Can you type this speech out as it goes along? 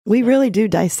We really do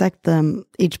dissect them,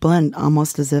 each blend,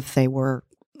 almost as if they were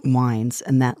wines,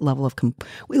 and that level of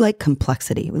we like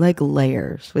complexity, we like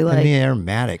layers, we like and the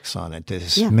aromatics on it. They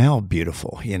smell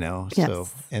beautiful, you know. Yes. So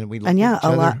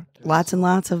lots and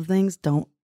lots of things don't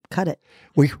cut it.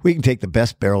 We can take the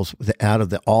best barrels out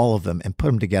of all of them and put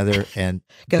them together and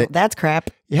go. That's crap.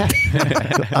 Yeah,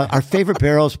 our favorite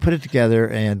barrels, put it together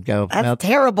and go. That's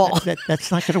terrible.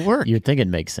 That's not going to work. You'd think it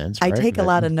makes sense. Right? I take a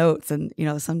lot of notes, and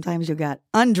sometimes you got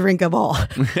undrinkable.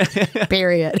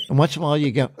 Period. And once in a while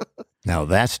you go, now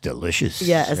that's delicious.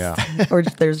 Yes. Yeah. Or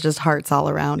there's just hearts all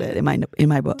around it in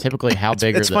my book. Typically, how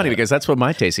big It's funny because that's what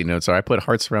my tasting notes are. I put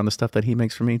hearts around the stuff that he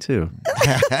makes for me too.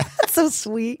 That's so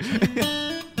sweet.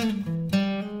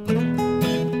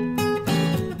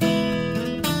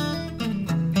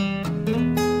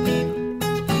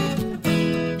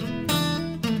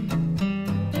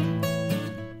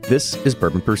 This is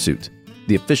Bourbon Pursuit,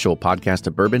 the official podcast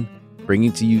of bourbon,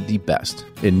 bringing to you the best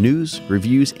in news,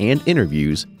 reviews, and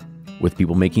interviews with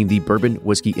people making the bourbon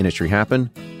whiskey industry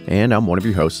happen. And I'm one of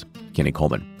your hosts, Kenny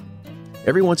Coleman.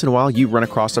 Every once in a while, you run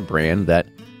across a brand that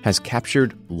has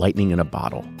captured lightning in a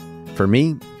bottle. For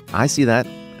me, I see that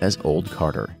as Old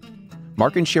Carter.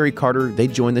 Mark and Sherri Carter, they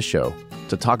joined the show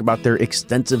to talk about their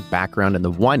extensive background in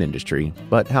the wine industry,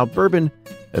 but how bourbon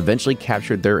eventually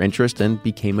captured their interest and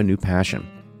became a new passion.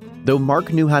 Though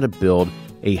Mark knew how to build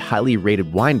a highly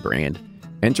rated wine brand,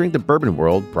 entering the bourbon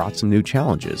world brought some new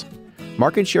challenges.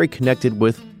 Mark and Sherri connected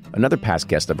with another past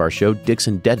guest of our show,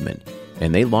 Dixon Dedman,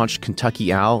 and they launched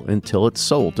Kentucky Owl until it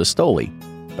sold to Stoli.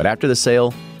 But after the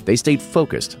sale, they stayed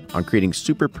focused on creating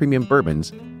super premium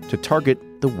bourbons to target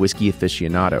the whiskey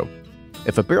aficionado.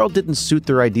 If a barrel didn't suit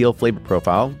their ideal flavor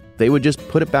profile, they would just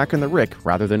put it back in the rick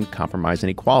rather than compromise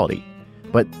any quality.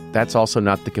 But that's also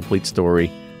not the complete story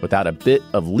without a bit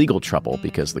of legal trouble,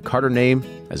 because the Carter name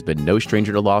has been no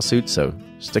stranger to lawsuits, so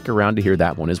stick around to hear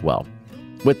that one as well.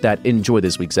 With that, enjoy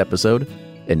this week's episode.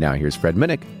 And now here's Fred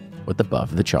Minnick with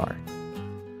Above the Char.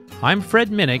 I'm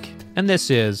Fred Minnick, and this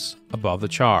is Above the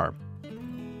Char.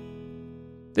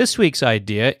 This week's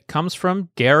idea comes from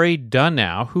Gary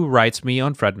Dunnow, who writes me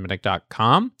on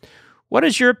fredminnick.com. What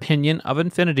is your opinion of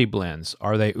infinity blends?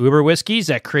 Are they uber whiskeys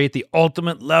that create the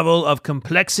ultimate level of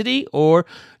complexity, or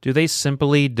do they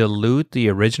simply dilute the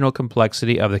original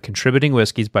complexity of the contributing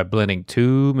whiskeys by blending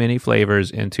too many flavors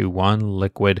into one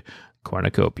liquid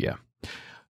cornucopia?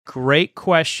 Great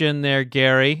question there,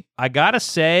 Gary. I gotta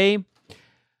say,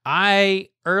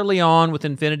 early on with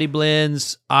infinity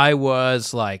blends, I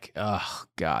was like, oh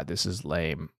God, this is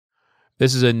lame.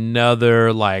 This is another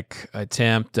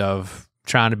attempt of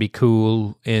trying to be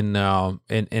cool in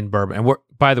bourbon. And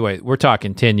by the way, we're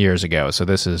talking 10 years ago, so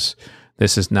this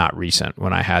is not recent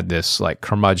when I had this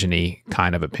curmudgeon-y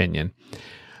kind of opinion.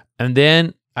 And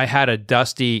then I had a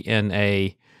Dusty in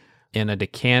a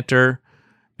decanter,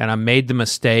 and I made the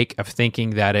mistake of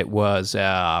thinking that it was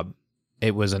an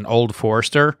Old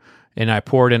Forester, and I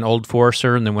poured in Old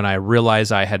Forester, and then when I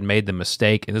realized I had made the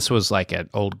mistake, and this was like an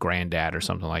Old Granddad or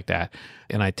something like that,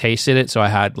 and I tasted it, so I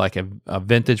had a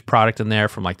vintage product in there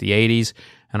from the 80s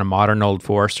and a modern Old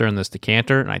Forester in this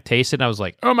decanter, and I tasted it, and I was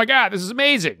like, oh my God, this is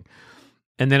amazing.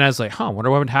 And then I was like, I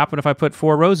wonder what would happen if I put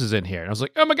Four Roses in here. And I was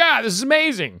like, oh my God, this is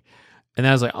amazing. And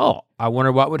then I was like, I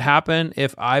wonder what would happen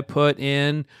if I put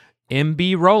in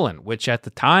MB Roland, which at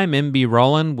the time, MB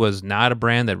Roland was not a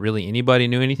brand that really anybody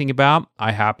knew anything about.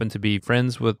 I happened to be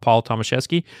friends with Paul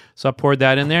Tomaszewski, so I poured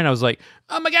that in there, and I was like,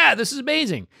 oh my God, this is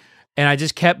amazing. And I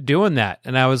just kept doing that,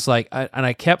 and I was like,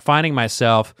 I kept finding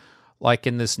myself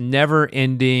in this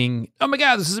never-ending, oh my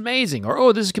God, this is amazing, or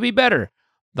oh, this could be better,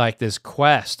 this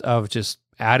quest of just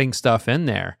adding stuff in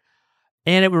there.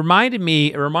 And it reminded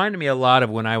me a lot of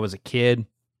when I was a kid.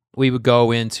 We would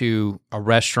go into a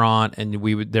restaurant, and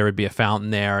there would be a fountain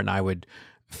there, and I would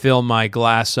fill my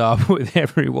glass up with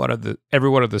every one of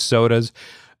the sodas.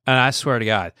 And I swear to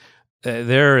God,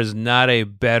 there is not a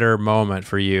better moment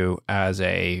for you as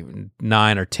a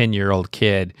 9 or 10-year-old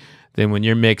kid than when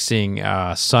you're mixing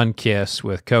Sunkist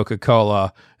with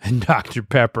Coca-Cola and Dr.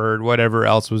 Pepper and whatever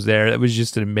else was there. It was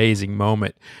just an amazing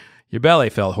moment. Your belly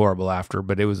felt horrible after,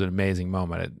 but it was an amazing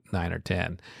moment at 9 or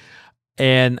 10.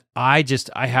 And I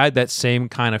had that same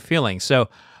kind of feeling. So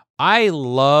I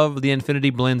love the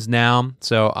Infinity Blends now.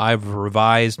 So I've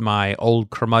revised my old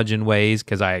curmudgeon ways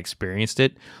because I experienced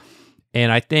it. And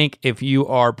I think if you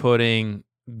are putting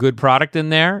good product in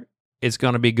there, it's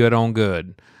going to be good on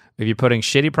good. If you're putting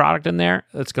shitty product in there,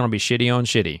 it's going to be shitty on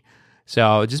shitty.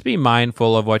 So just be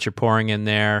mindful of what you're pouring in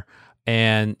there.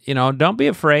 And, don't be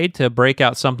afraid to break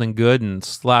out something good and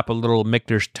slap a little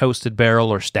Michter's Toasted Barrel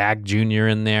or Stag Jr.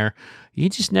 in there. You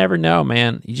just never know,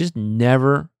 man. You just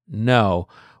never know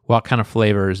what kind of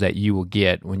flavors that you will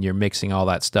get when you're mixing all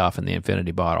that stuff in the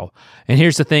infinity bottle. And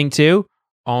here's the thing too,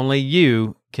 only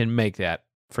you can make that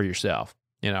for yourself,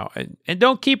 and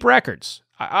don't keep records.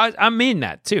 I mean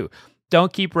that too.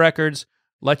 Don't keep records.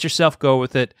 Let yourself go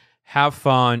with it. Have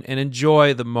fun and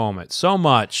enjoy the moment. So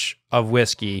much of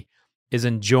whiskey is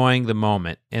enjoying the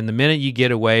moment. And the minute you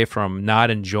get away from not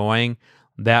enjoying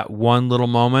that one little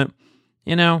moment,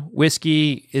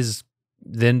 whiskey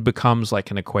then becomes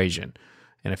like an equation.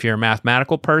 And if you're a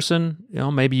mathematical person,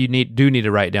 maybe you do need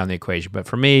to write down the equation. But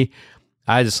for me,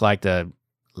 I just like to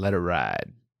let it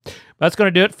ride. That's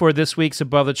going to do it for this week's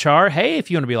Above the Char. Hey,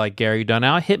 if you want to be like Gary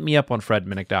Dunnow, hit me up on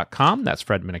fredminnick.com. That's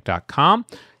fredminnick.com.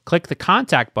 Click the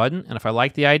contact button, and if I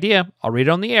like the idea, I'll read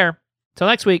it on the air. Till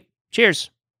next week, cheers.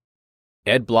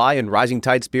 Ed Bly and Rising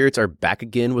Tide Spirits are back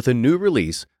again with a new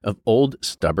release of Old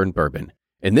Stubborn Bourbon.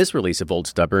 And this release of Old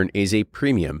Stubborn is a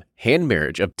premium hand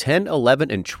marriage of 10,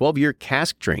 11, and 12-year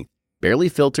cask strength, barely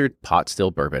filtered pot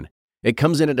still bourbon. It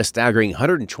comes in at a staggering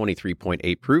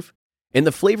 123.8 proof, and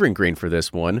the flavoring grain for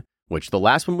this one, which the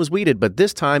last one was wheated, but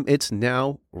this time it's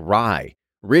now rye.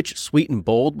 Rich, sweet, and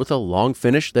bold with a long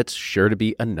finish that's sure to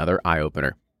be another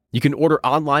eye-opener. You can order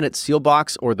online at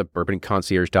Sealbox or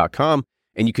thebourbonconcierge.com,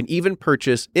 and you can even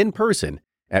purchase in person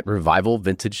at Revival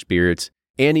Vintage Spirits,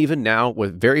 and even now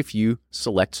with very few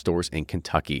select stores in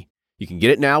Kentucky. You can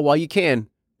get it now while you can,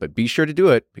 but be sure to do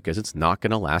it because it's not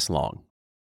going to last long.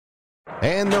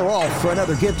 And they're off for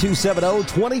another Get 270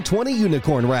 2020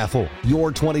 Unicorn Raffle.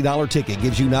 Your $20 ticket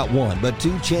gives you not one, but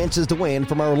two chances to win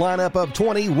from our lineup of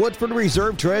 20 Woodford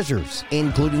Reserve treasures,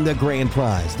 including the grand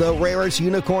prize, the rarest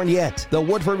unicorn yet, the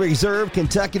Woodford Reserve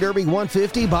Kentucky Derby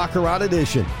 150 Baccarat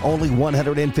Edition. Only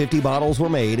 150 bottles were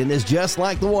made and is just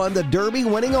like the one the Derby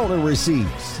winning owner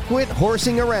receives. Quit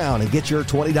horsing around and get your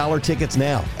 $20 tickets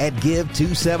now at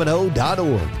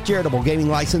give270.org. Charitable Gaming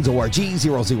License ORG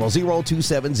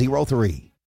 0002703.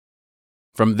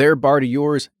 From their bar to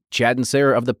yours, Chad and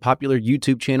Sarah of the popular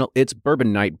YouTube channel It's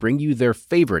Bourbon Night bring you their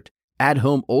favorite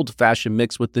at-home old-fashioned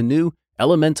mix with the new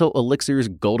Elemental Elixir's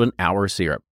Golden Hour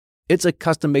Syrup. It's a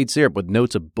custom-made syrup with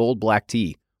notes of bold black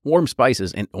tea, warm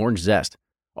spices, and orange zest.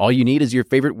 All you need is your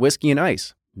favorite whiskey and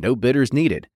ice. No bitters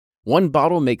needed. One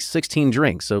bottle makes 16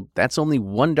 drinks, so that's only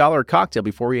 $1 a cocktail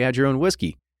before you add your own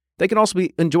whiskey. They can also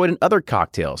be enjoyed in other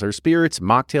cocktails or spirits,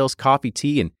 mocktails, coffee,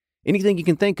 tea, and anything you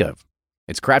can think of.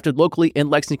 It's crafted locally in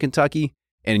Lexington, Kentucky,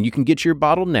 and you can get your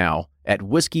bottle now at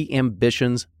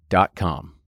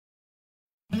whiskeyambitions.com.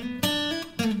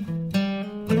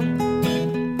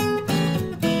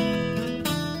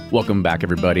 Welcome back,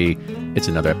 everybody. It's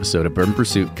another episode of Bourbon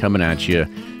Pursuit coming at you.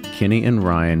 Kenny and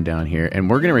Ryan down here, and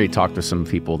we're going to really talk to some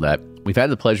people that we've had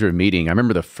the pleasure of meeting. I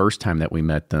remember the first time that we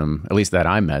met them, at least that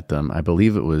I met them, I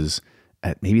believe it was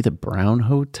at maybe the Brown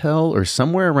Hotel or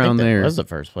somewhere around there. That was the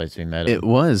first place we met him. It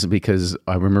was, because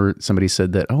I remember somebody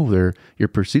said that, your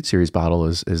Pursuit Series bottle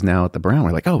is now at the Brown.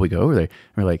 We're like, we go over there.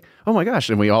 We're like, oh my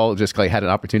gosh. And we all just had an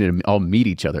opportunity to all meet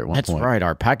each other at one point. That's right.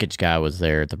 Our package guy was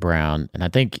there at the Brown. And I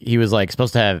think he was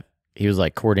he was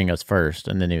courting us first.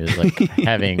 And then he was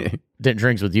having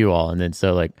drinks with you all. And then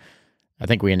I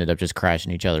think we ended up just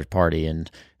crashing each other's party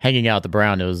and hanging out at the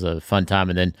Brown. It was a fun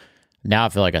time. And then now I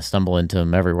feel like I stumble into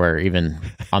them everywhere, even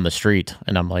on the street,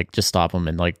 and I'm like, just stop them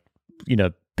and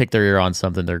pick their ear on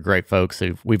something. They're great folks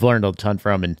who we've learned a ton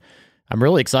from, and I'm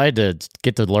really excited to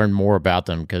get to learn more about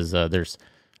them because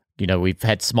we've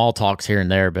had small talks here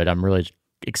and there, but I'm really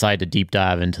excited to deep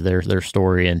dive into their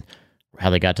story and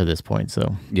how they got to this point.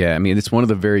 So yeah, I mean, it's one of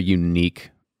the very unique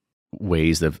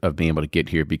ways of being able to get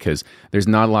here, because there's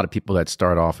not a lot of people that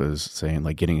start off as saying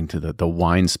getting into the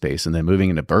wine space and then moving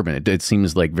into bourbon. It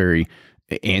seems like very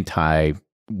anti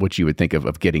what you would think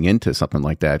of getting into something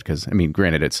like that, because I mean,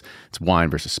 granted, it's wine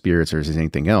versus spirits versus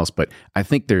anything else, but I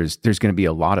think there's going to be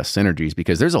a lot of synergies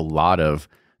because there's a lot of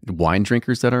wine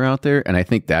drinkers that are out there, and I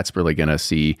think that's really going to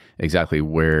see exactly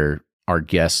where our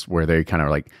guests, where they kind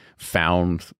of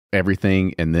found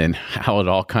everything, and then how it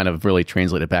all kind of really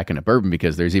translated back into bourbon,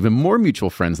 because there's even more mutual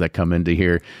friends that come into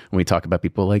here when we talk about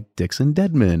people like Dixon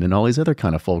Deadman and all these other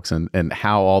kind of folks, and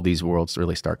how all these worlds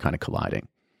really start kind of colliding.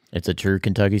 It's a true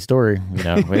Kentucky story,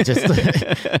 It just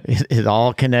it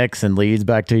all connects and leads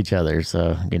back to each other.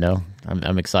 So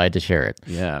I'm excited to share it.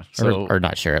 Yeah, or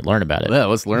not share it, learn about it. Yeah,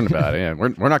 let's learn about it. Yeah,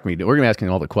 we're not going to we're going to be asking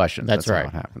all the questions. That's right. How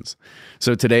it happens.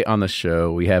 So today on the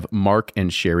show we have Mark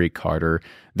and Sherri Carter.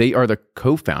 They are the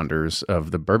co-founders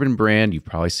of the bourbon brand. You've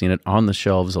probably seen it on the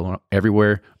shelves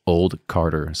everywhere, Old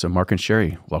Carter. So Mark and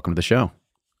Sherri, welcome to the show.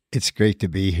 It's great to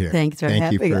be here. Thanks for having us.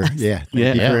 Thank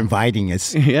you for inviting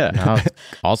us. Yeah. No, it's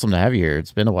awesome to have you here.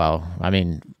 It's been a while. I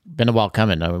mean, been a while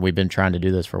coming. I mean, we've been trying to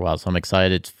do this for a while, so I'm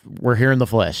excited. We're here in the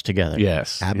flesh together.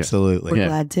 Yes. Absolutely. We're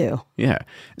glad too. Yeah.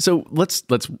 So let's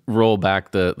roll back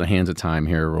the hands of time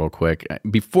here real quick.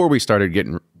 Before we started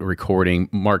getting recording,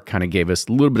 Mark kind of gave us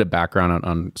a little bit of background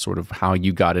on sort of how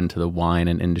you got into the wine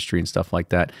and industry and stuff like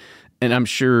that. And I'm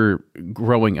sure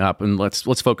growing up, and let's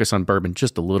focus on bourbon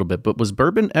just a little bit, but was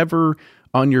bourbon ever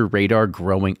on your radar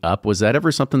growing up? Was that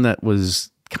ever something that was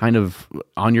kind of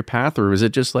on your path, or was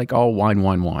it just like all wine?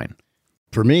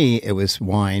 For me, it was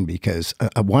wine because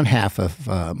one half of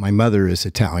my mother is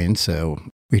Italian, so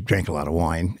we drank a lot of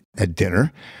wine at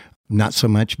dinner, not so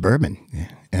much bourbon.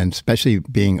 And especially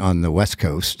being on the West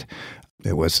Coast,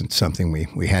 it wasn't something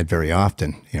we had very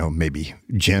often, maybe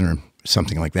gin or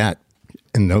something like that.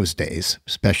 In those days,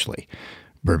 especially,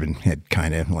 bourbon had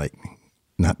kind of like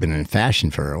not been in fashion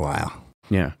for a while.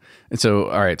 Yeah. And so,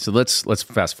 all right, so let's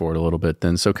fast forward a little bit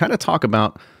then. So kind of talk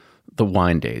about the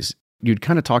wine days. You'd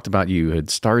kind of talked about you had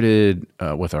started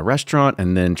with a restaurant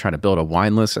and then trying to build a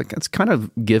wine list. Let's kind of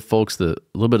give folks a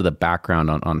little bit of the background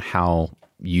on how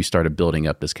you started building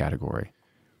up this category.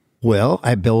 Well,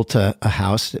 I built a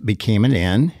house that became an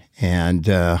inn. And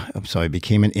so I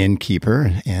became an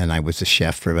innkeeper, and I was a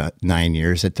chef for about 9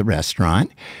 years at the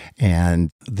restaurant. And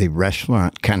the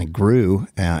restaurant kind of grew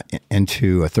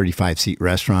into a 35-seat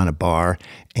restaurant, a bar,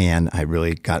 and I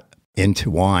really got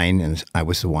into wine, and I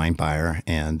was the wine buyer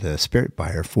and the spirit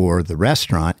buyer for the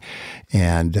restaurant.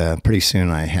 And pretty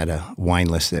soon I had a wine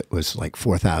list that was like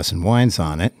 4,000 wines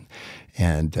on it.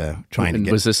 And trying to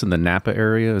get... Was this in the Napa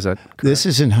area? Is that correct? This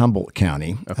is in Humboldt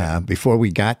County. Okay. Before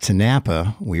we got to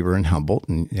Napa, we were in Humboldt,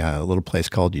 in a little place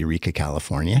called Eureka,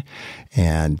 California.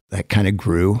 And that kind of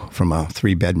grew from a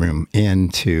 3-bedroom inn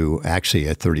to actually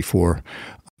a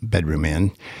 34-bedroom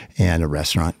inn and a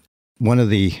restaurant. One of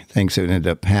the things that ended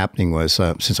up happening was,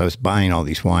 since I was buying all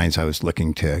these wines, I was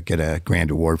looking to get a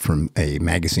grand award from a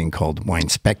magazine called Wine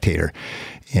Spectator.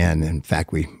 And in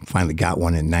fact, we finally got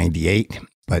one in 98.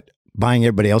 But buying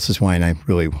everybody else's wine, I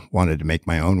really wanted to make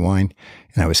my own wine.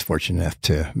 And I was fortunate enough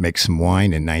to make some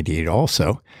wine in 98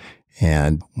 also.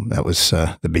 And that was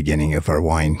the beginning of our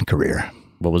wine career.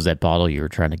 What was that bottle you were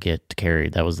trying to get to carry?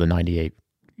 That was the 98.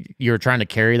 You were trying to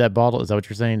carry that bottle? Is that what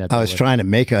you're saying? I was trying to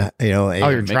make oh,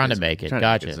 you're trying to make it.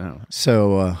 Gotcha.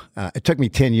 So it took me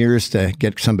 10 years to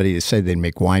get somebody to say they'd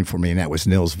make wine for me, and that was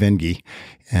Nils Vinge,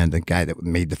 and the guy that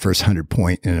made the first 100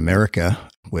 Point in America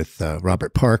with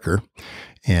Robert Parker.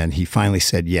 And he finally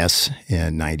said yes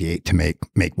in 98 to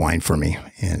make wine for me.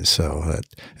 And so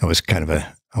that was kind of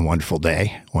a wonderful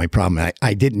day. Only problem,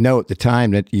 I didn't know at the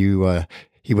time that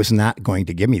he was not going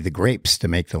to give me the grapes to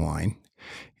make the wine.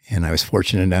 And I was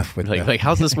fortunate enough with like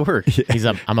how's this work?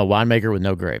 I'm a winemaker with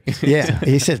no grapes. Yeah.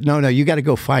 He said, no, you got to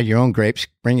go find your own grapes.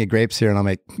 Bring your grapes here and I'll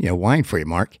make wine for you,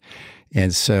 Mark.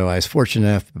 And so I was fortunate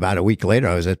enough, about a week later,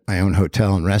 I was at my own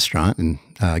hotel and restaurant, and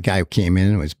a guy came in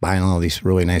and was buying all these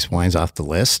really nice wines off the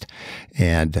list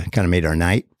and kind of made our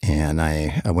night. And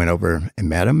I went over and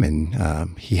met him,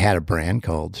 and he had a brand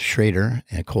called Schrader,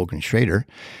 and Colgan Schrader.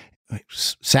 I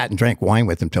sat and drank wine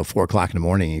with him till 4 o'clock in the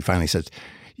morning. And he finally says,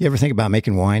 you ever think about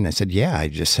making wine? I said, yeah, I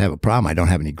just have a problem. I don't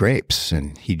have any grapes.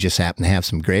 And he just happened to have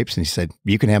some grapes, and he said,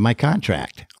 you can have my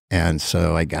contract. And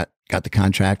so I got the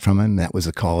contract from him. That was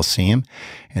the Coliseum.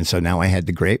 And so now I had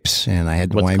the grapes and I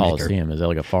had the winemaker. What's Coliseum? Is that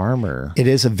like a farm or? It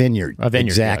is a vineyard. A vineyard.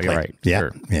 Exactly. Yeah, you're right. Yeah.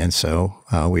 Sure. And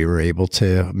so we were able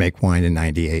to make wine in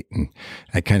 98. And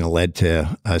that kind of led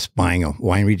to us buying a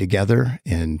winery together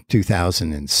in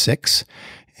 2006.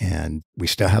 And we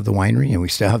still have the winery and we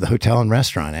still have the hotel and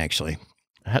restaurant, actually.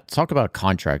 Talk about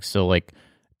contracts. So like,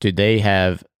 do they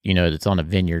have, it's on a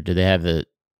vineyard, do they have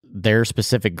their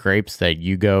specific grapes that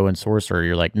you go and source, or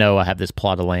you're like, no, I have this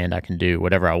plot of land, I can do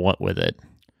whatever I want with it?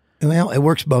 Well, it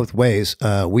works both ways.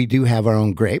 We do have our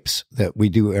own grapes that we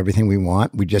do everything we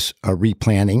want. We just are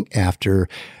replanting after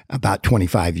about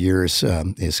 25 years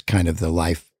is kind of the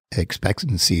life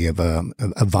expectancy of a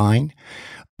vine.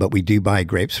 But we do buy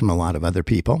grapes from a lot of other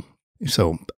people.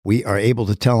 So we are able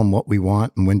to tell them what we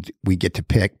want and when we get to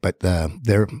pick, but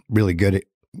they're really good at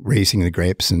raising the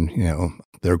grapes, and,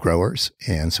 they're growers.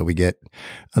 And so we get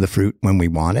the fruit when we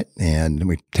want it, and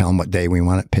we tell them what day we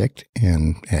want it picked.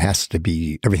 And it has to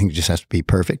be, everything just has to be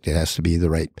perfect. It has to be the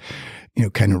right,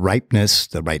 kind of ripeness,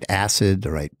 the right acid,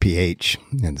 the right pH.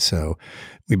 And so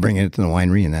we bring it to the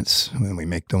winery, and that's when we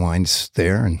make the wines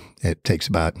there. And it takes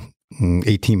about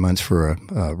 18 months for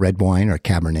a red wine or a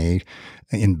Cabernet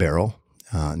in barrel.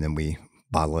 And then we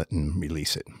bottle it and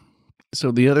release it. So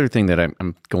the other thing that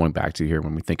I'm going back to here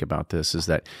when we think about this is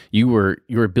that you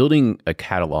were building a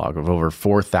catalog of over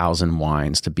 4,000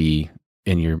 wines to be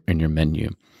in your menu.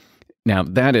 Now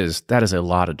that is a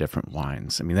lot of different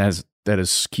wines. I mean, that is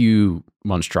skew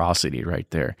monstrosity right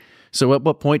there. So at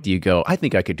what point do you go, I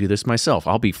think I could do this myself.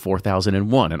 I'll be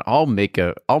 4001 and I'll make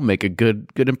a good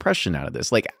impression out of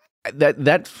this. Like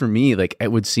that for me, like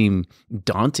it would seem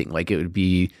daunting. Like it would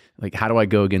be like, how do I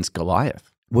go against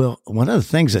Goliath? Well, one of the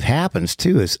things that happens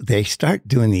too is they start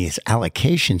doing these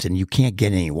allocations and you can't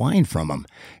get any wine from them.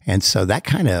 And so that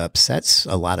kind of upsets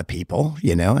a lot of people,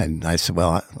 and I said,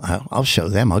 well, I'll show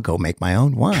them. I'll go make my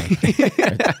own wine.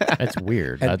 That's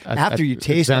weird. After you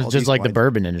taste it, sounds just like wines. the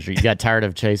bourbon industry. You got tired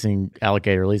of chasing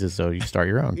allocated releases, so you start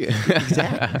your own.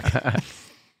 Exactly.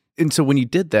 And so when you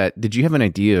did that, did you have an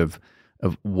idea of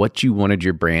what you wanted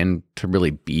your brand to really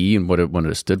be and what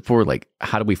it stood for? Like,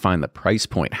 how do we find the price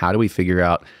point? How do we figure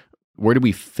out where do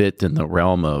we fit in the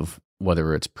realm of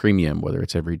whether it's premium, whether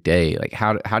it's everyday? Like,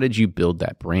 how did you build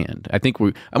that brand? I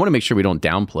want to make sure we don't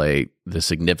downplay the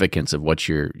significance of what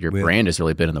your brand has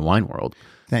really been in the wine world.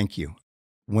 Thank you.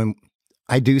 When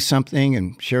I do something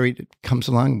and Sherri comes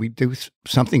along, we do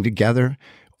something together.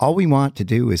 All we want to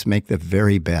do is make the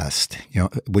very best,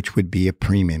 which would be a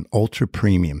premium, ultra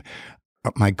premium.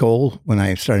 My goal when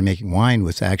I started making wine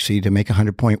was actually to make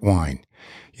 100-point wine.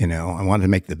 I wanted to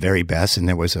make the very best, and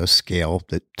there was a scale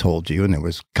that told you, and there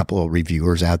was a couple of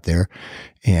reviewers out there,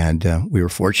 and we were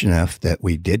fortunate enough that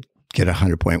we did get a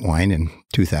 100-point wine in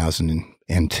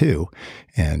 2002,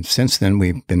 and since then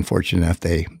we've been fortunate enough.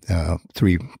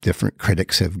 3 different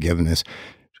critics have given us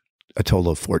a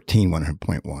total of 14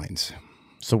 100-point wines.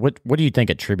 So what do you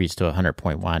think attributes to a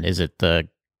 100-point wine? Is it the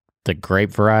grape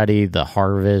variety, the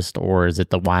harvest, or is it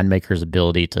the winemaker's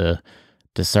ability to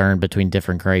discern between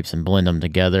different grapes and blend them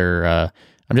together?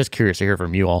 I'm just curious to hear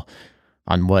from you all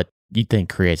on what you think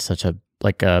creates such a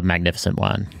magnificent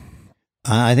wine.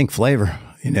 I think flavor,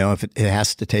 if it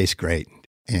has to taste great,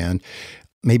 and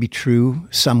maybe true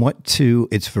somewhat to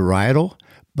its varietal,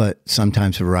 but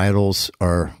sometimes varietals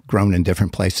are grown in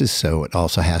different places, so it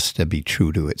also has to be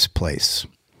true to its place.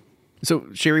 So,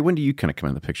 Sherri, when do you kind of come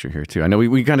in the picture here too? I know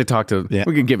we kind of talked to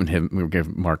we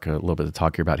give Mark a little bit of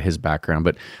talk here about his background,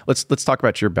 but let's talk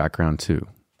about your background too.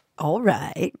 All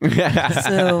right.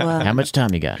 So, how much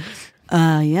time you got?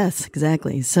 Yes,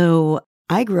 exactly. So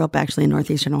I grew up actually in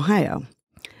Northeastern Ohio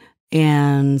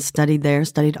and studied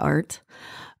art,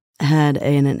 had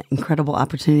an incredible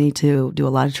opportunity to do a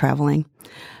lot of traveling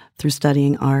through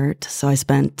studying art. So I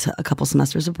spent a couple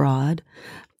semesters abroad.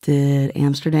 Did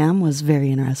Amsterdam, was very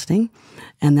interesting.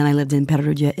 And then I lived in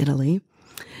Perugia, Italy.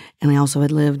 And I also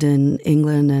had lived in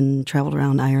England and traveled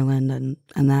around Ireland and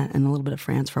a little bit of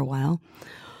France for a while.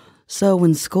 So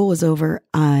when school was over,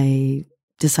 I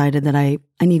decided that I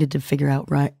needed to figure out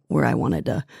where I wanted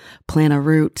to plan a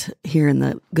route here in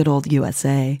the good old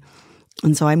USA.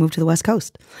 And so I moved to the West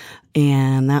Coast.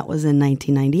 And that was in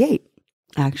 1998,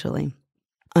 actually.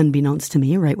 Unbeknownst to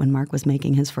me, right when Mark was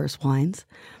making his first wines.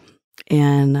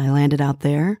 And I landed out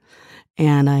there,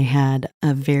 and I had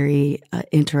a very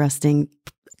interesting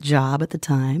job at the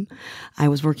time. I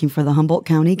was working for the Humboldt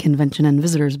County Convention and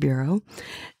Visitors Bureau,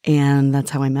 and that's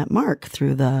how I met Mark,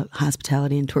 through the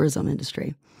hospitality and tourism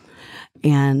industry.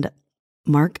 And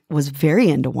Mark was very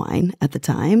into wine at the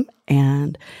time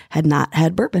and had not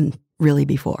had bourbon really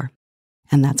before.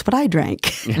 And that's what I drank.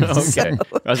 Okay. So,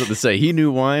 I was about to say, he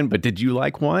knew wine, but did you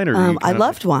like wine? Or I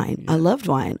loved wine. Yeah. I loved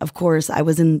wine. Of course, I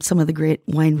was in some of the great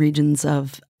wine regions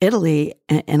of Italy,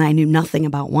 and I knew nothing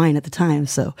about wine at the time.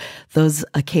 So those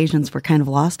occasions were kind of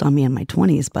lost on me in my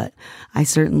 20s, but I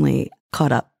certainly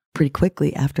caught up pretty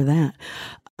quickly after that.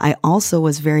 I also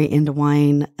was very into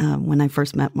wine when I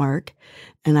first met Mark,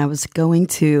 and I was going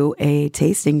to a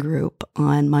tasting group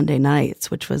on Monday nights,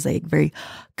 which was a very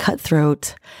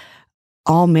cutthroat,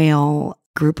 all-male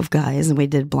group of guys, and we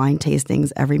did blind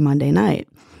tastings every Monday night.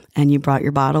 And you brought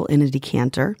your bottle in a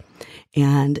decanter,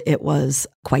 and it was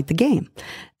quite the game.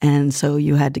 And so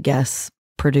you had to guess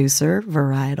producer,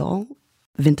 varietal,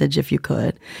 vintage if you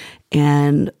could.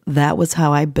 And that was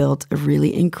how I built a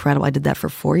really incredible, I did that for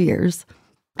 4 years,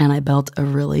 and I built a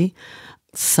really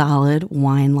solid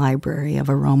wine library of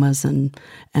aromas and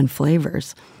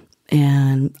flavors.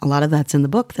 And a lot of that's in the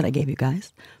book that I gave you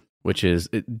guys. Which is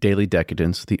Daily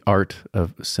Decadence, the Art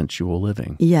of Sensual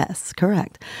Living. Yes,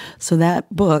 correct. So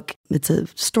that book, it's a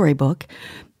storybook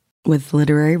with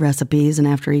literary recipes, and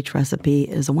after each recipe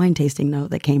is a wine tasting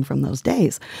note that came from those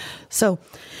days. So,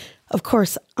 of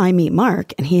course, I meet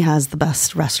Mark, and he has the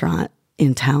best restaurant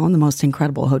in town, the most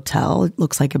incredible hotel. It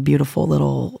looks like a beautiful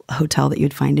little hotel that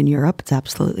you'd find in Europe. It's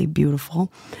absolutely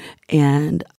beautiful.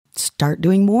 And start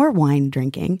doing more wine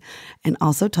drinking, and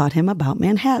also taught him about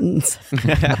Manhattans.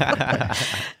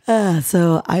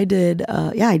 So I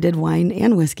did wine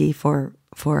and whiskey for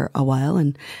for a while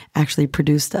and actually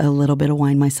produced a little bit of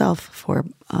wine myself for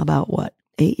about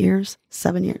 8 years,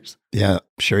 7 years. Yeah,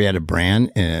 Sherri had a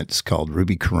brand, and it's called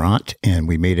Ruby Courant, and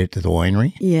we made it to the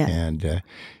winery. Yeah. And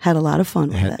had a lot of fun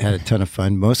with it. Had a ton of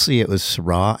fun. Mostly it was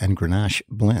Syrah and Grenache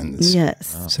blends.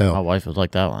 Yes. Oh, So- my wife would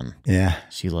like that one. Yeah.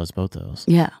 She loves both those.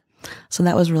 Yeah. So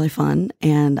that was really fun.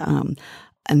 And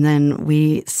then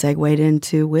we segued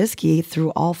into whiskey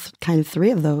through all kind of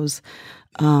three of those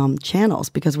channels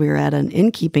because we were at an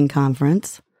innkeeping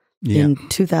conference in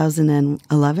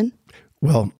 2011.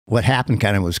 Well, what happened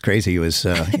kind of was crazy. It was,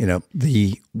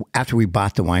 after we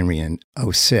bought the winery in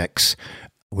 2006,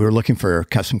 we were looking for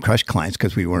custom crush clients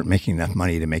because we weren't making enough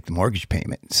money to make the mortgage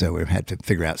payment. So we had to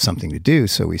figure out something to do.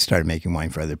 So we started making wine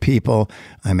for other people.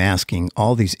 I'm asking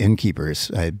all these innkeepers.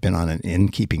 I had been on an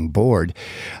innkeeping board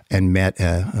and met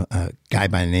a guy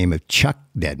by the name of Chuck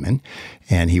Dedman.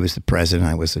 And he was the president.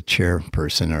 I was a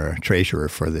chairperson or a treasurer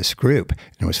for this group. And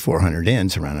there was 400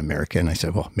 inns around America. And I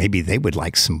said, well, maybe they would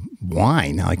like some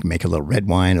wine. I can make a little red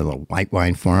wine, a little white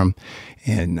wine for them.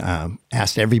 And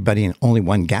asked everybody, and only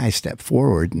one guy stepped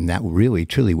forward, and that really,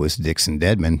 truly was Dixon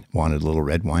Dedman. Wanted a little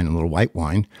red wine, a little white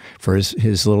wine for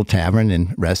his little tavern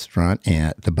and restaurant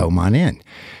at the Beaumont Inn.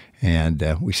 And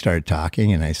we started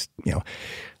talking, and I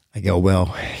go,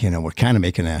 well, we're kind of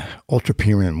making a ultra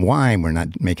premium wine. We're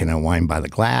not making a wine by the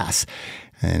glass.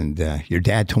 And your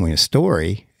dad told me a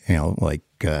story,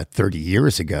 30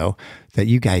 years ago, that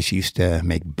you guys used to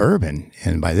make bourbon.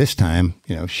 And by this time,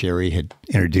 Sherri had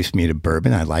introduced me to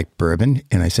bourbon. I liked bourbon.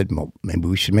 And I said, well, maybe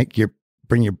we should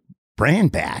bring your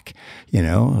brand back,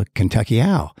 Kentucky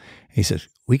Owl. He says,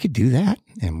 we could do that.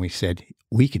 And we said,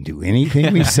 we can do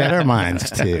anything we set our minds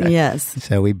to. Yes.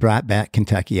 So we brought back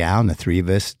Kentucky Owl, and the three of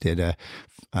us did a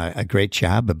great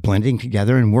job of blending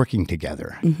together and working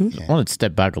together. Mm-hmm. Yeah. I want to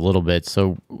step back a little bit.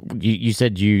 So you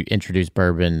said you introduced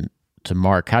bourbon to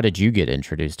Mark. How did you get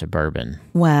introduced to bourbon?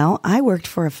 Well, I worked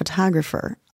for a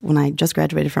photographer when I just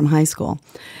graduated from high school.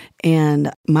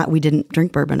 And we didn't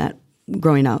drink bourbon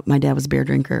growing up. My dad was a beer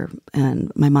drinker,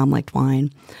 and my mom liked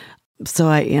wine. So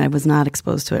I was not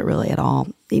exposed to it really at all.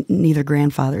 Neither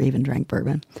grandfather even drank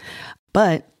bourbon.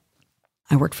 But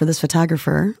I worked for this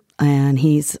photographer, and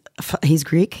he's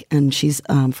Greek, and she's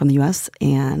from the U.S.,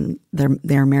 and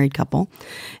they're a married couple.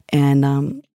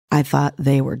 And I thought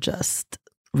they were just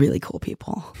really cool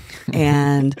people.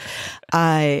 And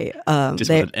I,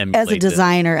 as a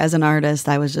designer, as an artist,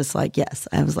 I was just like, yes.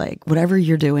 I was like, whatever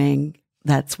you're doing,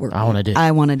 that's working.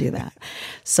 I want to do that.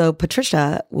 So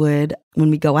Patricia would, when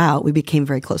we go out, we became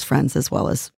very close friends as well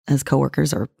as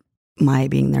coworkers, or my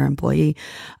being their employee.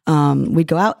 We'd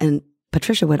go out, and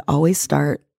Patricia would always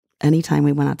start anytime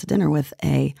we went out to dinner with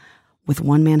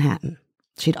one Manhattan.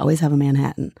 She'd always have a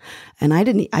Manhattan. And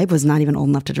I was not even old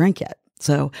enough to drink yet.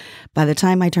 So by the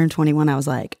time I turned 21, I was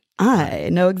like, I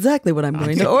know exactly what I'm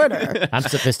going to order. I'm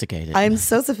sophisticated. I'm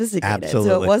so sophisticated. Absolutely.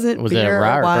 So it wasn't Was beer it a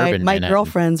rye or or wine. bourbon My Manhattan?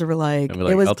 girlfriends were like,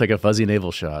 it was. I'll take a fuzzy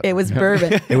navel shot. It was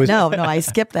bourbon. No, I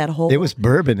skipped that whole. It was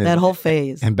bourbon. That whole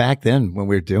phase. And back then, when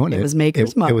we were doing it, was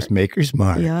Maker's Mark. It was Maker's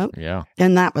Mark. Yep. Yeah.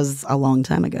 And that was a long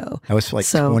time ago. That was like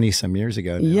 20-some years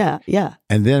ago now. Yeah.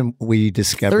 And then we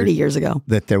discovered 30 years ago.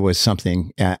 that there was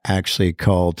something actually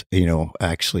called,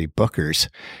 Booker's.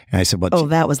 And I said, well, Oh,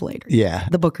 that was later. yeah.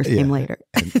 The Bookers came later.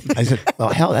 And I said, well,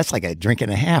 hell, that's like a drink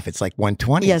and a half. It's like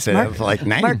 120 Yes, instead Mark, of like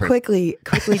 90. Mark quickly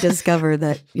discovered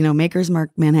that, Maker's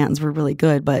Mark Manhattans were really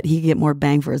good, but he'd get more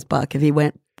bang for his buck if he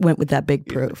went with that big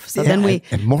proof. So then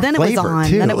and more then it was flavor, on.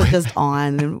 too. Then it was just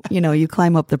on. And, you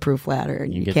climb up the proof ladder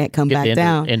and you can't come back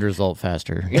down. End result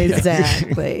faster.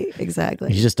 Exactly.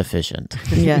 He's just efficient.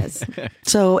 Yes.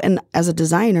 So, and as a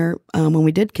designer, when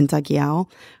we did Kentucky Owl,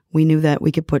 we knew that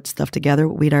we could put stuff together.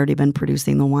 We'd already been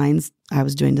producing the wines. I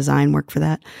was doing design work for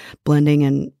that, blending,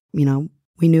 and,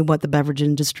 we knew what the beverage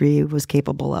industry was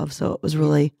capable of. So it was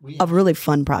really a really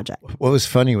fun project. What was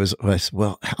funny was,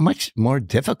 well, how much more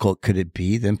difficult could it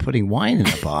be than putting wine in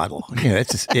a bottle?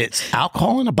 It's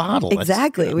alcohol in a bottle.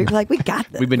 Exactly. We were like, we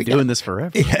got this. We've been doing this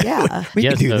forever. Yeah. We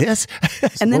can do this.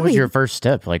 And then what was your first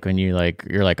step? Like when you're like,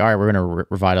 all right, we're going to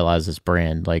revitalize this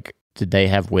brand. Like, did they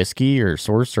have whiskey or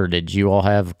source, or did you all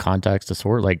have contacts to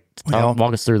sort? Like,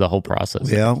 walk us through the whole process.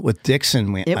 Well, with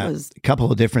Dixon, It was a couple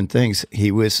of different things.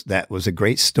 That was a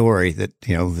great story that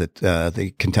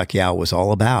the Kentucky Owl was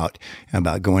all about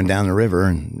going down the river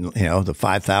and the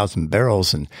 5,000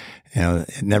 barrels, and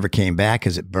it never came back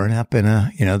because it burned up in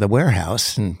the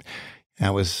warehouse, and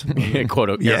That was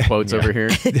quote air quotes over here.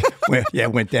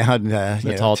 went down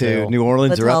tall to tale. New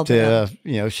Orleans The or tall up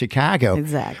to Chicago.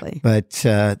 Exactly. But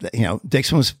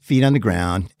Dixon was feet on the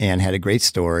ground and had a great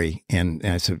story. And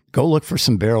I said, go look for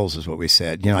some barrels, is what we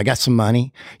said. I got some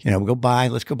money.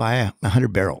 Let's go buy 100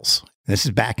 barrels. This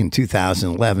is back in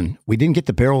 2011. We didn't get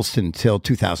the barrels until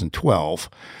 2012.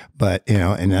 But,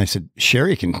 and I said,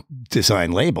 Sherri can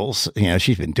design labels.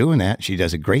 She's been doing that. She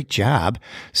does a great job.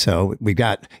 So we've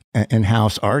got an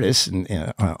in-house artists and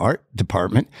art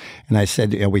department. And I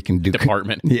said, we can do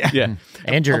department. Yeah.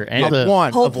 And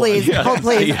Hold please. Hold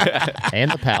please.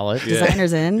 and the palette.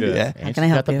 Designers in. Yeah. How can I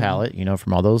help got you? the palette,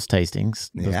 from all those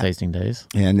tastings, those tasting days.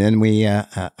 And then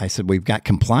I said, we've got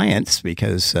compliance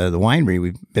because the winery,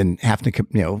 we've been having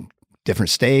to,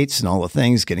 different states and all the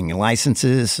things, getting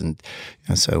licenses. And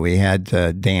so we had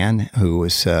Dan, who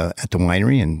was at the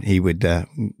winery, and he would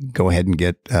go ahead and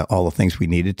get all the things we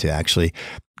needed to actually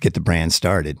get the brand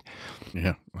started.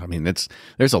 Yeah. I mean,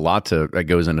 there's a lot that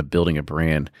goes into building a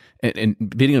brand and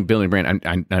building a brand.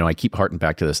 I know I keep harking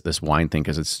back to this wine thing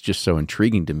because it's just so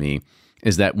intriguing to me,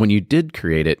 is that when you did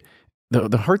create it,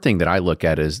 the hard thing that I look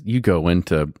at is you go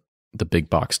into the big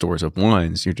box stores of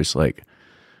wines, you're just like,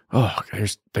 oh,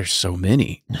 there's so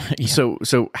many. Yeah.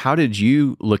 So how did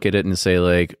you look at it and say,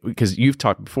 like, because you've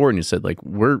talked before and you said, like,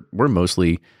 we're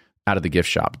mostly out of the gift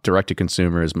shop, direct to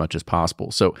consumer as much as possible.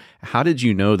 So how did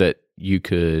you know that you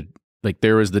could, like,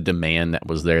 there was the demand that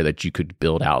was there that you could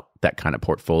build out that kind of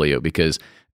portfolio? Because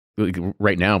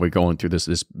right now we're going through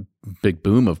this big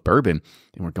boom of bourbon,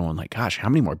 and we're going like, gosh, how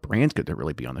many more brands could there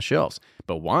really be on the shelves?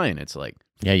 But wine, it's like,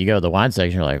 yeah, you go to the wine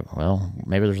section, you're like, well,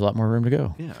 maybe there's a lot more room to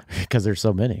go. Yeah, because there's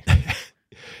so many.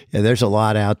 Yeah, there's a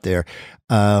lot out there.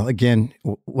 Again,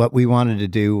 what we wanted to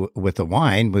do with the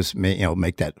wine was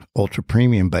make that ultra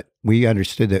premium, but we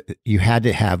understood that you had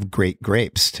to have great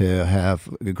grapes to have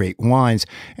great wines.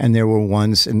 And there were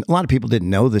ones, and a lot of people didn't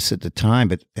know this at the time,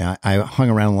 but I hung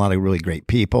around a lot of really great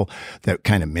people that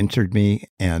kind of mentored me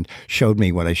and showed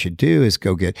me what I should do is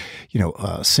go get,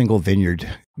 single vineyard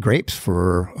grapes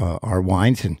for our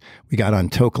wines. And we got on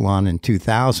Tokalon in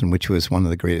 2000, which was one of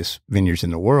the greatest vineyards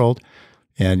in the world.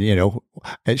 And,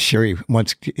 Sherri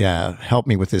once helped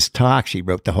me with this talk. She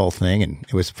wrote the whole thing, and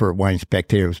it was for Wine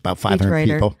Spectator. It was about 500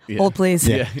 people. Yeah. Hold, please.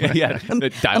 Yeah.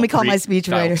 Let me call my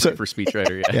speechwriter. For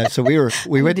speechwriter, yeah. Yeah, so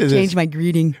we went to change my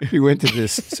greeting. We went to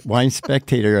this Wine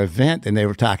Spectator event, and they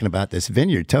were talking about this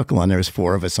vineyard, Tokalon. There was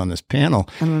 4 of us on this panel.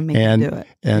 I'm going to make you do it.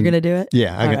 You're going to do it?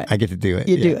 Yeah, I get to do it.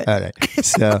 You do it. All right.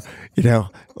 So,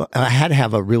 I had to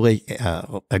have a really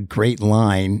a great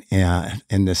line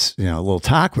in this little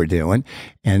talk we're doing,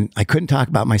 and I couldn't talk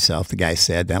about myself. The guy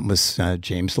said that was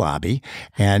James Lobby,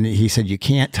 and he said you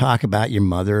can't talk about your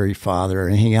mother or your father or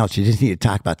anything else. You just need to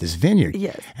talk about this vineyard.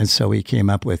 Yes. And so he came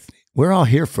up with, we're all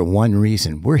here for one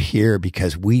reason. We're here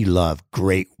because we love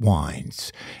great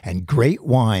wines, and great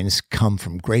wines come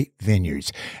from great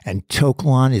vineyards, and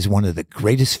Tokalon is one of the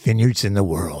greatest vineyards in the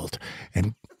world.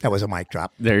 And that was a mic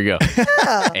drop. There you go.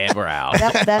 And we're out.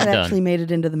 That actually made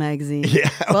it into the magazine. Yeah.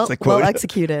 Well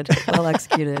executed. Well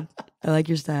executed. I like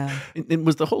your style. And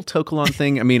was the whole Tokalon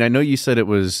thing, I mean, I know you said it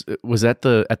was at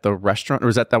the restaurant, or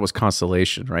was that was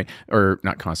Constellation, right? Or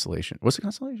not Constellation. Was it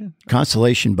Constellation?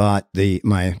 Constellation bought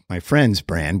my friend's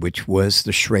brand, which was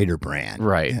the Schrader brand.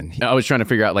 Right. And I was trying to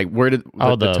figure out, like, where did the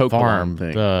Tokalon farm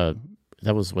thing?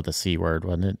 That was with a C word,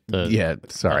 wasn't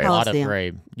it? Sorry. A lot of Coliseum.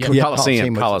 grape. Yeah,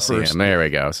 Coliseum. Coliseum. There we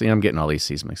go. See, I'm getting all these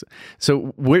C's mixed up.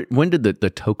 So when did the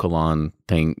Tokalon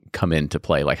thing come into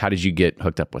play? Like, how did you get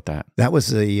hooked up with that? That was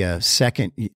the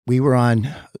second. We were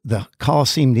on, the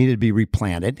Coliseum needed to be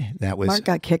replanted. That was. Mark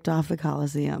got kicked off the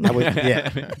Coliseum.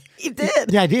 Yeah. He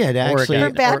did. Yeah, I did, actually.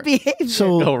 For bad behavior.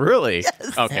 So, Oh, really?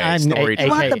 Yes. Okay. Story You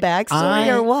want the backstory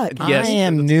or what? Yes. I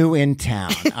am new in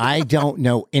town. I don't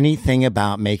know anything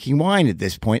about making wine at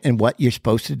this point and what you're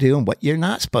supposed to do and what you're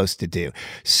not supposed to do.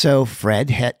 So Fred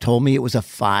had told me it was a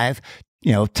 5,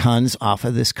 tons off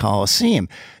of this Coliseum.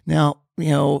 Now,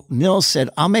 Nils said,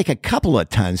 I'll make a couple of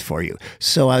tons for you.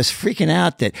 So I was freaking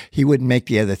out that he wouldn't make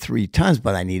the other 3 tons,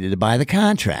 but I needed to buy the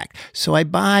contract. So I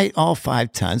buy all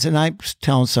 5 tons, and I was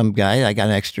telling some guy I got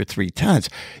an extra 3 tons.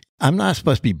 I'm not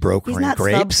supposed to be brokering He's not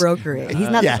grapes. sub-brokering. He's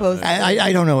not supposed to.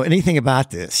 I don't know anything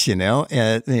about this,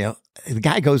 the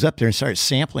guy goes up there and starts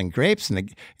sampling grapes,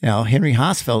 and Henry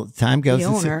Hosfeld at the time goes, The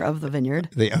owner of the vineyard.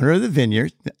 The owner of the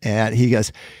vineyard, and he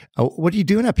goes, "Oh, what are you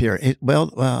doing up here?"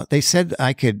 They said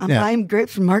I could. I'm buying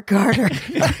grapes from Mark Carter.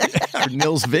 Or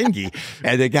Nils Vinge.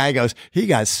 And the guy goes, he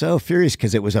got so furious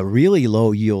because it was a really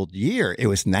low yield year. It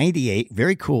was 98,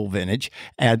 very cool vintage.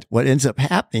 And what ends up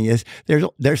happening is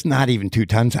there's not even 2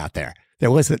 tons out there.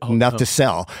 there wasn't enough to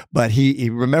sell. But he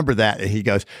remembered that, and he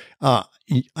goes,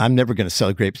 I'm never going to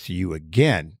sell grapes to you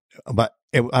again. But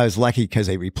I was lucky because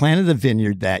they replanted the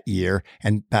vineyard that year,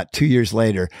 and about 2 years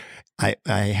later, I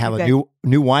have a new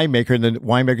winemaker, and the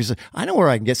winemaker said, I know where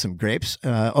I can get some grapes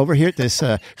over here at this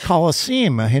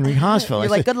Coliseum, Henry Haasville. You're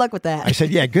like, good luck with that. I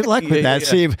said, yeah, good luck with that,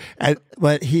 Steve.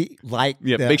 But he liked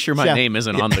make sure my name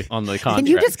isn't on the contract. Can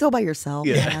you just go by yourself?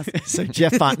 Yeah. So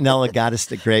Jeff Fontanella got us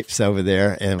the grapes over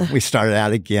there, and we started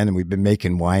out again, and we've been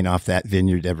making wine off that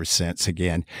vineyard ever since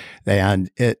again.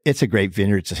 And it's a great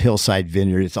vineyard. It's a hillside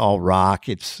vineyard. It's all rock.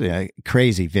 It's a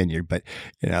crazy vineyard, but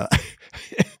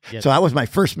so that was my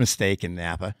first mistake in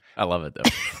Napa. I love it,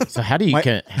 though. So how do you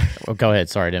go ahead.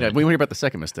 Sorry. We want to hear about the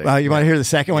second mistake. You want to hear the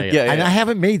second one? Yeah. And I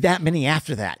haven't made that many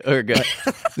after that. Okay, good.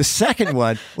 The second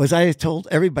one was I told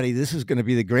everybody this was going to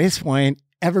be the greatest wine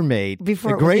ever made,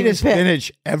 Before the greatest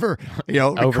vintage ever,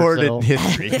 recorded in Oversell.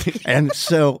 history. And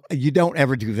so you don't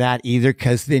ever do that either,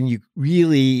 because then you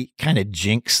really kind of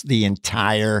jinx the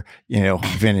entire,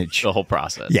 vintage. The whole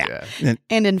process. Yeah.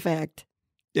 And in fact,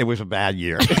 It was a bad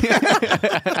year.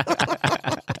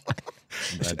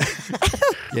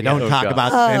 You don't talk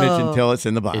about vintage until it's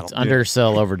in the bottle. It's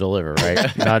undersell, over deliver,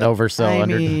 right? Not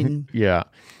oversell, yeah.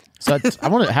 So I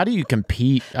want to. How do you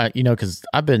compete? Because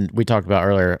we talked about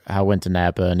earlier how I went to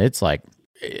Napa, and it's like,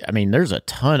 I mean, there's a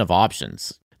ton of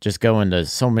options. Just going to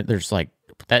so many. There's like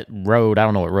that road. I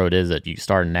don't know what road is that you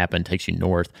start in Napa and takes you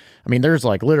north. I mean, there's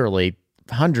like literally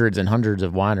hundreds and hundreds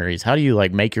of wineries. How do you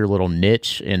like make your little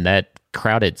niche in that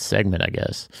crowded segment, I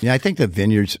guess? Yeah, I think the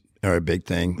vineyards are a big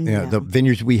thing. Yeah. The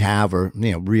vineyards we have are,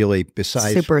 really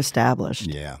besides super established.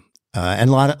 Yeah, and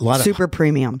a lot of Super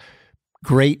premium.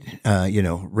 great,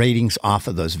 ratings off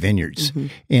of those vineyards. Mm-hmm.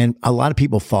 And a lot of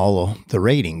people follow the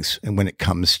ratings and when it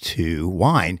comes to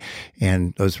wine.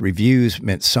 And those reviews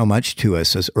meant so much to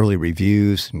us, those early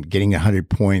reviews and getting 100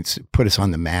 points, put us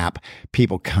on the map.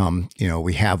 People come,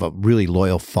 we have a really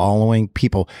loyal following.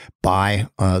 People buy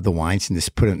the wines and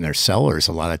just put it in their cellars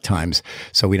a lot of times.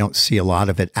 So we don't see a lot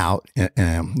of it out,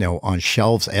 on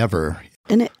shelves ever.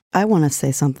 And I want to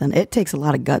say something. It takes a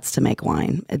lot of guts to make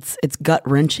wine. It's gut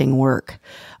wrenching work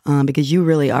because you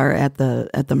really are at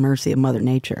the mercy of Mother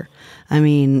Nature. I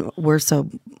mean, we're so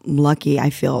lucky. I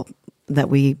feel that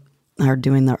we are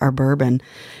doing our bourbon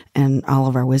and all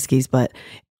of our whiskeys, but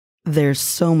there's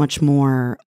so much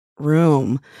more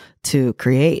room to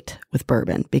create with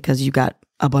bourbon because you got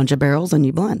a bunch of barrels and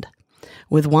you blend.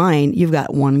 With wine, you've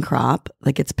got one crop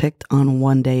that gets picked on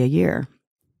one day a year,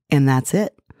 and that's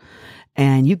it.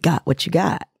 And you got what you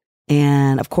got.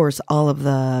 And of course, all of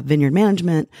the vineyard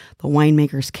management, the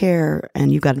winemaker's care,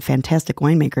 and you've got a fantastic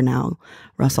winemaker now,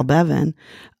 Russell Bevan.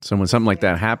 So when something like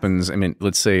that happens, I mean,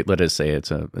 let us say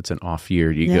it's an off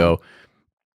year. You go,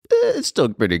 it's still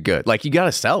pretty good. Like you got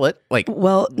to sell it. Like,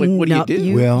 what do you do?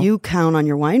 You count on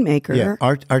your winemaker. Yeah,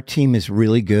 our team is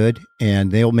really good,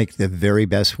 and they'll make the very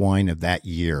best wine of that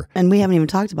year. And we haven't even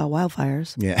talked about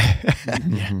wildfires. Yeah,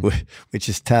 which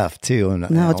is tough too. And,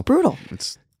 it's brutal.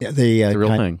 It's the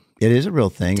real thing. It is a real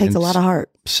thing. It takes a lot of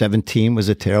heart. 17 was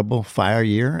a terrible fire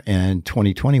year, and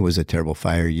 2020 was a terrible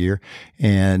fire year.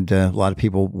 And a lot of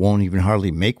people won't even hardly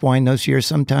make wine those years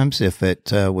sometimes. If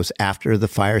it was after the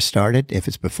fire started, if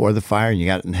it's before the fire and you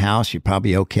got it in the house, you're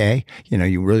probably okay.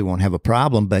 You really won't have a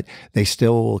problem, but they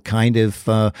still will kind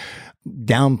of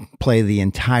downplay the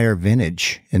entire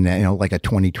vintage in that, like a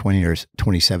 2020 or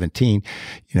 2017,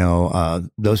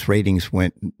 those ratings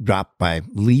dropped by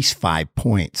at least 5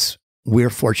 points.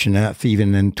 We're fortunate enough,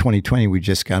 even in 2020, we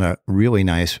just got a really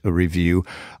nice review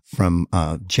from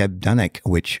Jeb Dunnick,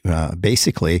 which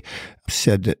basically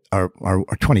said that our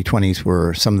 2020s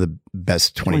were some of the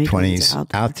best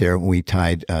 2020s out there. We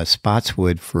tied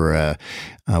Spotswood for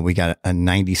we got a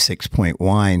 96-point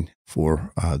wine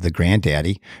for the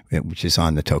Granddaddy, which is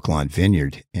on the To Kalon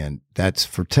Vineyard, and that's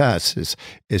for us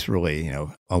is really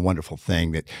a wonderful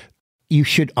thing. That you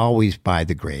should always buy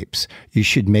the grapes. You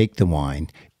should make the wine.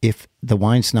 If the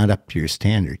wine's not up to your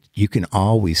standard, you can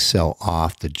always sell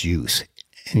off the juice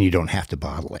and you don't have to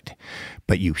bottle it.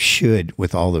 But you should,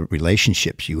 with all the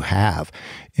relationships you have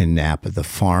in Napa, the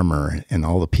farmer and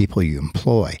all the people you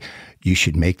employ, you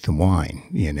should make the wine,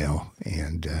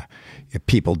 and if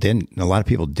people didn't, a lot of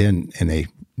people didn't, and they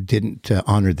didn't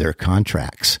honor their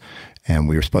contracts. And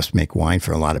we were supposed to make wine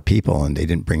for a lot of people, and they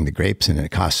didn't bring the grapes, and it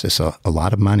cost us a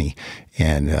lot of money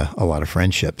and a lot of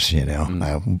friendships.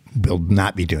 We'll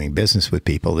not be doing business with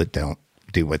people that don't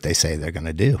do what they say they're going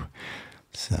to do.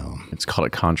 So it's called a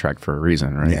contract for a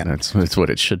reason, right? Yeah. That's what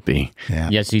it should be. Yeah.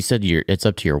 Yes, you said it's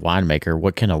up to your winemaker.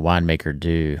 What can a winemaker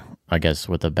do, I guess,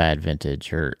 with a bad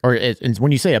vintage, or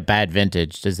when you say a bad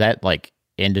vintage, does that like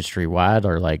industry wide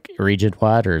or like region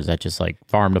wide, or is that just like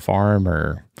farm to farm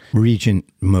or region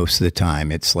most of the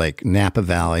time? It's like Napa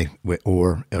Valley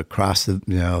or across the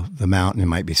the mountain. It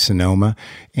might be Sonoma,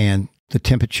 and the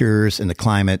temperatures and the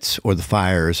climates or the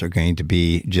fires are going to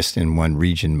be just in one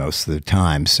region most of the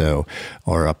time. So,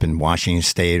 or up in Washington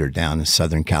State or down in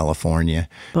Southern California.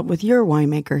 But with your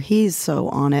winemaker, he's so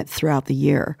on it throughout the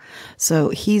year. So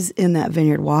he's in that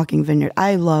vineyard, walking vineyard.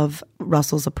 I love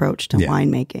Russell's approach to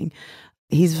winemaking.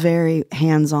 He's very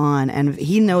hands-on, and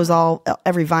he knows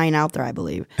every vine out there, I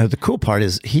believe. The cool part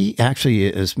is he actually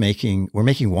is we're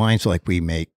making wines like we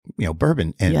make,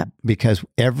 bourbon. And because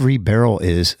every barrel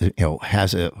is,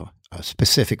 has a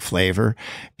specific flavor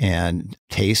and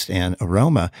taste and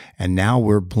aroma. And now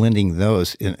we're blending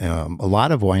those. A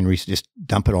lot of wineries just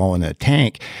dump it all in a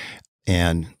tank,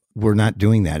 and we're not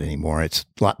doing that anymore. It's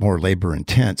a lot more labor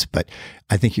intense, but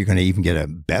I think you're going to even get a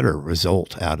better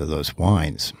result out of those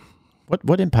wines.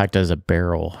 What impact does a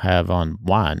barrel have on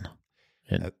wine?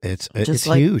 It's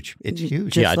huge. It's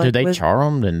huge. Yeah. Do they char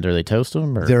them and do they toast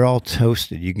them? Or? They're all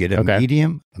toasted. You can get a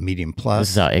medium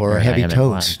plus, or a heavy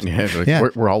toast.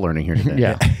 We're all learning here today.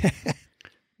 Yeah.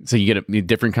 So you get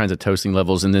different kinds of toasting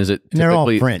levels, and is it typically, they're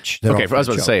all French? I was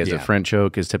about to say, is it French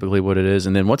oak is typically what it is,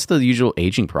 and then what's the usual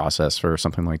aging process for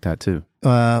something like that too?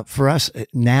 For us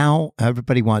now,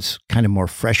 everybody wants kind of more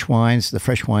fresh wines. The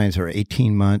fresh wines are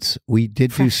 18 months. We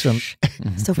did do some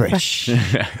so fresh.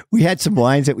 We had some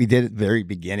wines that we did at the very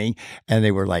beginning, and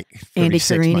they were like Andy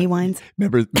Carini wines.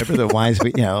 Remember the wines?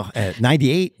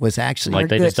 98 was actually like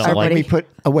they just don't like. We put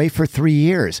away for 3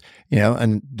 years.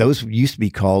 And those used to be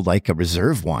called like a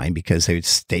reserve wine because they would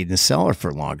stayed in the cellar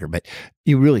for longer. But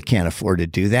you really can't afford to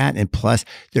do that. And plus,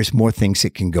 there's more things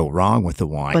that can go wrong with the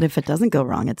wine. But if it doesn't go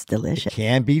wrong, it's delicious. It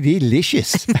can be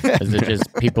delicious. Is it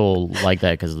just people like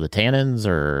that because of the tannins,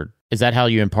 or is that how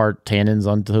you impart tannins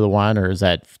onto the wine, or is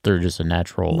that through just a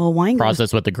natural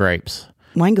process with the grapes?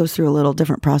 Wine goes through a little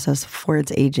different process for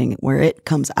its aging, where it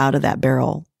comes out of that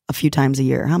barrel a few times a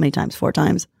year. How many times? 4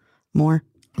 times? More?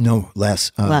 No,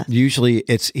 less. Usually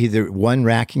it's either 1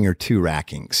 racking or 2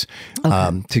 rackings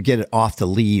to get it off the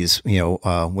lees.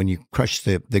 When you crush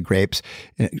the grapes,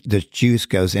 the juice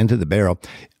goes into the barrel.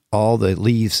 All the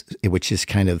leaves, which is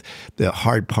kind of the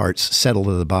hard parts, settle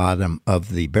to the bottom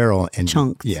of the barrel. And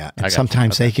chunks. Yeah. And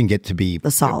sometimes they can get to be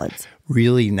the solids.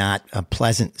 Really not a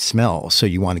pleasant smell. So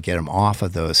you want to get them off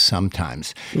of those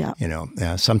sometimes. Yeah.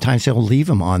 Sometimes they'll leave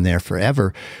them on there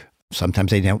forever.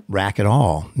 Sometimes they don't rack at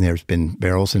all. There's been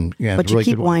barrels and but you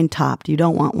keep wine topped. You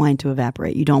don't want wine to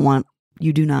evaporate. You do not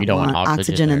want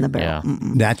oxygen in the barrel.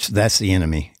 Yeah. That's the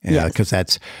enemy. Because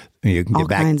that's you can all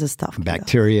get kinds of stuff.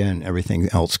 Bacteria and everything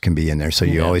else can be in there. So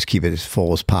you always keep it as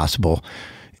full as possible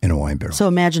in a wine barrel. So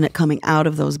imagine it coming out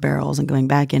of those barrels and going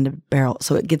back into barrel.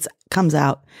 So it comes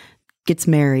out, gets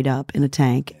married up in a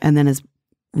tank, and then is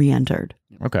re-entered.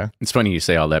 Okay. It's funny you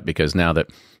say all that because now that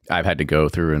I've had to go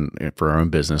through and for our own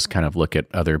business, kind of look at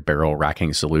other barrel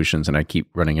racking solutions, and I keep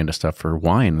running into stuff for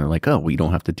wine. And they're like, oh, well, you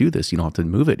don't have to do this. You don't have to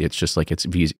move it. It's just like it's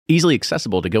easily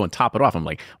accessible to go and top it off. I'm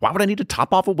like, why would I need to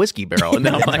top off a whiskey barrel? And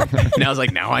now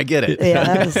now I get it.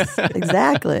 Yes,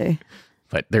 exactly.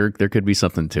 But there could be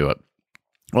something to it.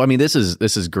 Well, I mean, this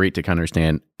is great to kind of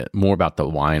understand more about the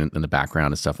wine and the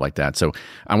background and stuff like that. So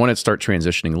I want to start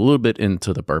transitioning a little bit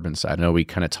into the bourbon side. I know we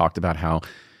kind of talked about how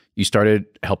you started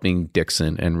helping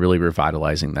Dixon and really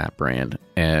revitalizing that brand.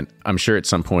 And I'm sure at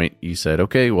some point you said,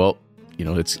 okay, well,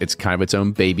 it's kind of its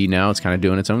own baby now. It's kind of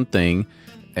doing its own thing.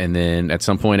 And then at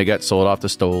some point it got sold off to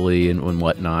Stoli and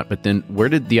whatnot. But then where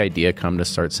did the idea come to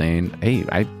start saying, hey,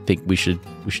 I think we should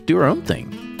do our own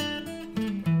thing?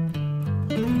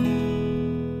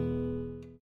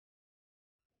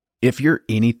 If you're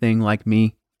anything like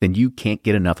me, then you can't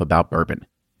get enough about bourbon.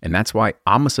 And that's why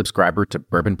I'm a subscriber to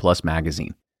Bourbon Plus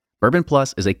magazine. Bourbon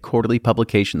Plus is a quarterly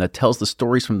publication that tells the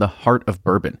stories from the heart of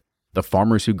bourbon, the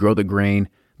farmers who grow the grain,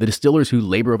 the distillers who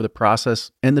labor over the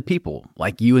process, and the people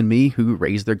like you and me who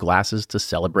raise their glasses to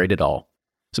celebrate it all.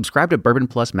 Subscribe to Bourbon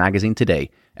Plus magazine today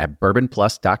at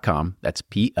bourbonplus.com, that's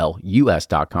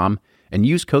PLUS.com, and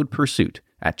use code PURSUIT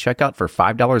at checkout for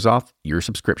 $5 off your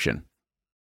subscription.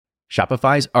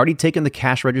 Shopify's already taken the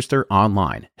cash register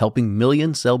online, helping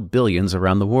millions sell billions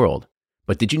around the world.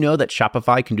 But did you know that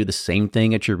Shopify can do the same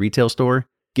thing at your retail store?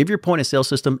 Give your point of sale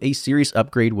system a serious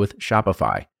upgrade with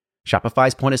Shopify.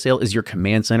 Shopify's point of sale is your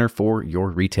command center for your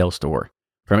retail store.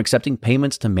 From accepting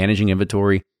payments to managing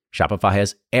inventory, Shopify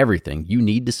has everything you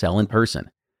need to sell in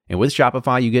person. And with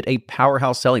Shopify, you get a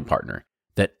powerhouse selling partner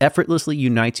that effortlessly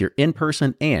unites your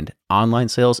in-person and online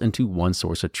sales into one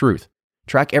source of truth.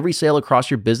 Track every sale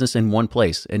across your business in one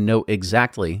place and know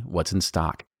exactly what's in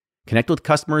stock. Connect with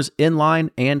customers inline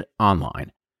and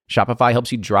online. Shopify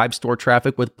helps you drive store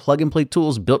traffic with plug-and-play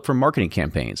tools built for marketing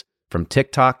campaigns, from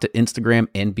TikTok to Instagram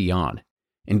and beyond.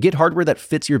 And get hardware that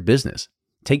fits your business.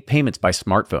 Take payments by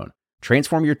smartphone.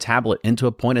 Transform your tablet into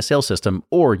a point-of-sale system,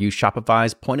 or use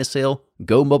Shopify's point-of-sale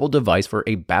Go mobile device for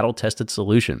a battle-tested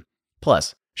solution.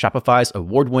 Plus, Shopify's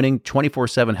award-winning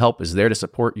 24/7 help is there to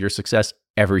support your success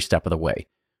every step of the way.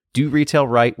 Do retail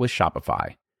right with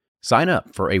Shopify. Sign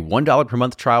up for a $1 per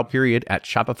month trial period at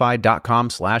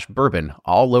shopify.com/bourbon,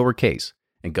 all lowercase,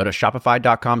 and go to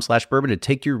shopify.com/bourbon to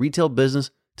take your retail business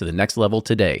to the next level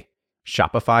today.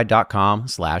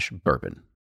 Shopify.com/bourbon.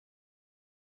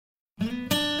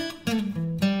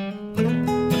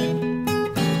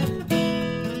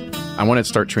 I want to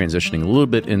start transitioning a little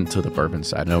bit into the bourbon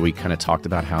side. I know we kind of talked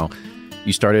about how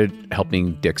you started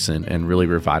helping Dixon and really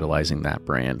revitalizing that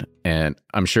brand. And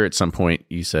I'm sure at some point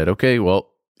you said, okay, well,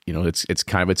 you know, it's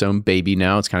kind of its own baby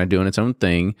now. It's kind of doing its own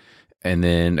thing. And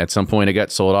then at some point it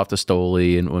got sold off to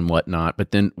Stoli and whatnot. But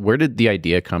then where did the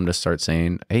idea come to start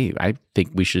saying, hey, I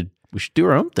think we should do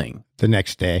our own thing? The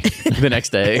next day. The next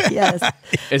day? Yes.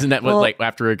 Isn't that what, like,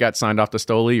 after it got signed off to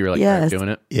Stoli, you were like, yes. doing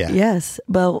it? Yeah. Yes.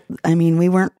 Well, I mean, we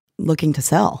weren't looking to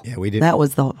sell. Yeah, we didn't. That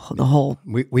was the whole.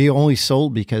 We only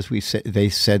sold because they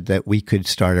said that we could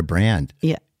start a brand.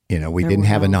 Yeah. You know, we didn't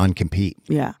have a non-compete.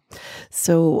 Yeah.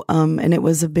 So, and it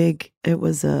was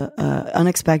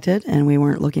unexpected, and we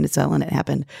weren't looking to sell, and it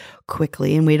happened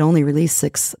quickly. And we'd only released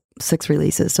six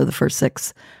releases. So the first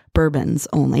 6 bourbons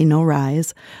only, no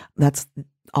ryes. That's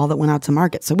all that went out to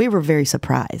market. So we were very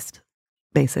surprised,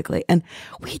 basically. And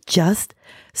we just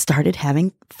started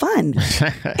having fun.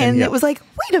 And Yep. it was like,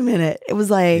 wait a minute. It was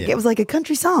like, it was like a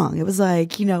country song. It was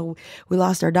like, you know, we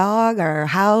lost our dog, our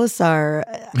house,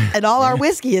 and all our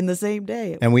whiskey in the same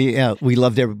day. And we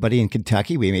loved everybody in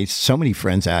Kentucky. We made so many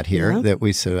friends out here Yeah. that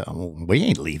we said, oh, we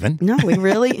ain't leaving. No, we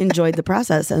really enjoyed the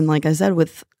process. And like I said,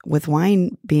 with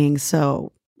wine being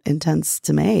so intense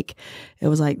to make, it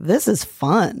was like, this is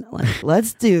fun. Like,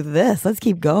 let's do this. Let's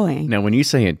keep going. Now, when you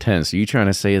say intense, are you trying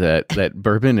to say that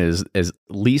bourbon is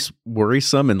least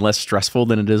worrisome and less stressful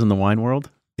than it is in the wine world?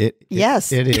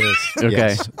 Yes. It is. Okay.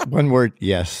 Yes. One word,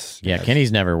 yes. Yeah, Yes.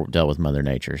 Kenny's never dealt with Mother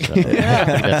Nature, so he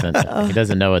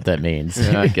doesn't know what that means.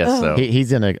 I guess so.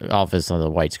 He's in an office on the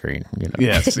white screen. You know.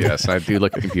 Yes. I do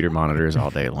look at computer monitors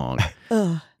all day long.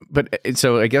 But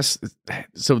so I guess,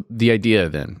 so the idea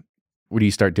then, what do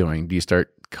you start doing? Do you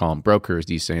start calling brokers?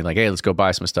 Do you say like, hey, let's go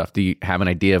buy some stuff? Do you have an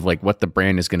idea of like what the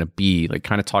brand is going to be? Like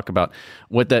kind of talk about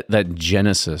what that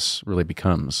genesis really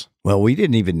becomes. Well, we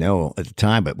didn't even know at the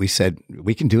time, but we said,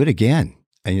 we can do it again.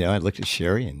 And, you know, I looked at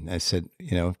Sherri and I said,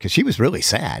 you know, because she was really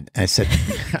sad. I said,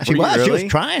 she was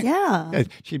trying. Yeah.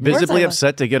 She Visibly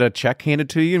upset to get a check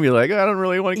handed to you and be like, I don't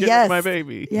really want to get rid of my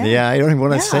baby. Yeah. I don't even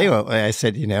want to say what I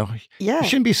said, you know, Yeah. you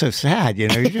shouldn't be so sad. You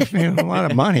know, you just made a lot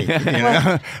of money. You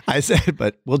know? I said,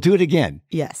 but we'll do it again.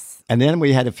 Yes. And then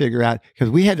we had to figure out,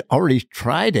 because we had already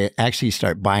tried to actually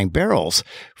start buying barrels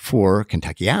for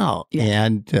Kentucky Owl,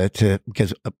 and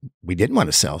because we didn't want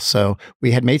to sell. So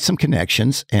we had made some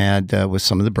connections and with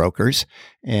some of the brokers,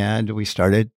 and we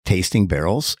started tasting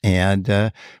barrels, and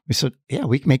we said, yeah,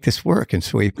 we can make this work. And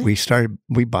so we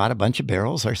bought a bunch of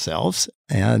barrels ourselves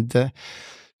and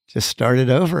just started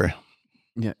over.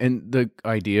 Yeah, and the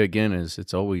idea again is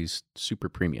it's always super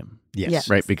premium. Yes.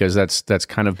 Right, because that's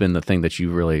kind of been the thing that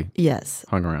you really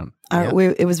hung around.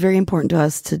 It was very important to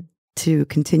us to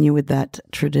continue with that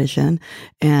tradition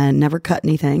and never cut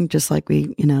anything, just like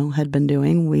we, you know, had been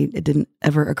doing. It didn't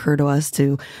ever occur to us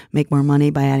to make more money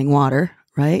by adding water.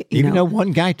 Right? Even though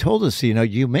one guy told us, you know,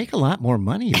 you make a lot more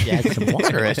money if you add some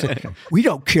water. I said, we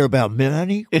don't care about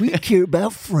money. We care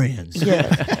about friends.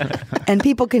 Yeah. And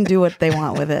people can do what they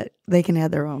want with it. They can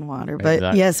add their own water. But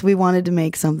Exactly. yes, we wanted to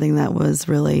make something that was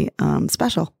really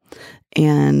special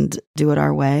and do it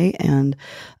our way. And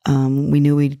we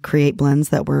knew we'd create blends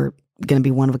that were going to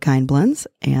be one-of-a-kind blends.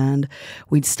 And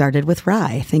we started with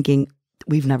rye, thinking,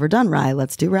 we've never done rye.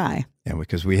 Let's do rye. Yeah,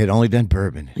 because we had only done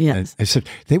bourbon. Yes. I said,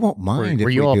 they won't mind. Were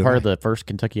if you we all do part rye. of the first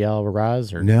Kentucky Owl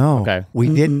Rise? Or? No. Okay.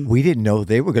 We didn't know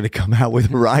they were going to come out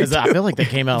with rye. 'Cause I feel like they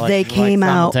came out They came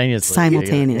out simultaneously.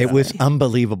 simultaneously. It was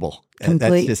unbelievable.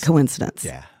 Complete That's just, coincidence.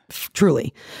 yeah.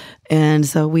 Truly. And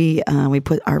so we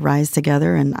put our ryes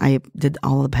together, and I did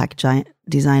all of the package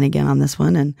design again on this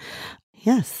one. And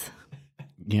yes,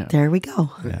 Yeah. there we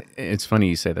go. It's funny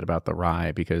you say that about the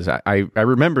rye, because I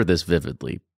remember this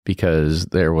vividly, because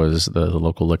there was the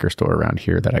local liquor store around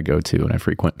here that I go to and I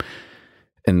frequent,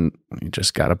 and we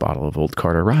just got a bottle of Old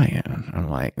Carter rye. And I'm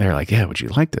like, they're like, yeah, would you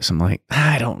like this? I'm like,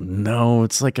 I don't know.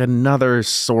 It's like another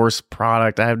source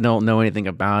product. I don't know anything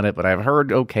about it, but I've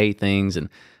heard okay things. And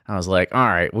I was like, all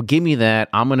right, well, give me that.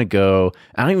 I'm going to go.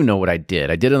 I don't even know what I did.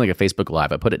 I did it on like a Facebook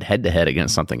Live. I put it head to head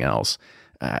against something else.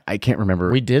 I can't remember.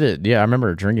 We did it. Yeah, I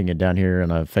remember drinking it down here on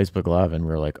a Facebook Live, and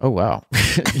we were like, "Oh wow!"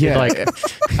 Yeah, like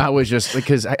I was just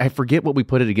because I forget what we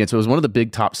put it against. It was one of the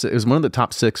big top. It was one of the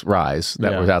top 6 ryes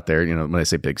that was out there. You know, when I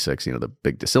say big 6, you know, the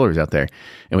big distilleries out there.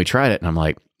 And we tried it, and I'm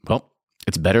like, well,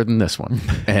 it's better than this one.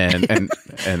 And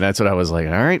that's what I was like.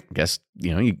 All right, guess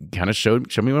you kind of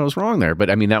showed me what was wrong there.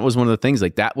 But I mean, that was one of the things.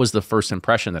 Like that was the first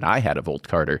impression that I had of Old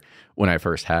Carter when I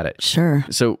first had it. Sure.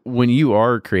 So when you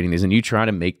are creating these and you try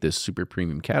to make this super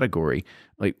premium category,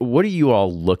 like what are you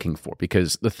all looking for?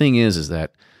 Because the thing is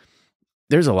that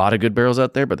there's a lot of good barrels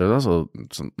out there, but there's also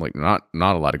some, like not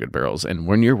a lot of good barrels. And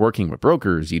when you're working with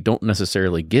brokers, you don't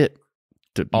necessarily get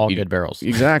to all good barrels.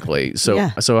 Exactly. So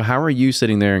so how are you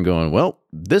sitting there and going, well,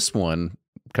 this one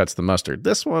cuts the mustard.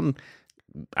 This one,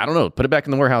 I don't know. Put it back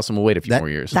in the warehouse and we'll wait a few more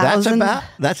years. That's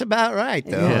about right,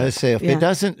 though. Yeah. Let's say if it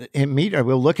doesn't meet, or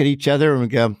we'll look at each other and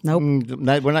go, nope.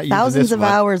 We're not using thousands this of one.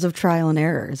 hours of trial and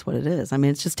error is what it is. I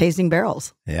mean, it's just tasting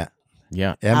barrels. Yeah.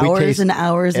 Yeah. And hours and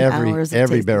hours and hours of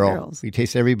every tasting barrel. barrels. We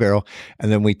taste every barrel, and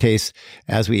then we taste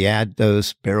as we add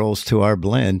those barrels to our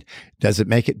blend. Does it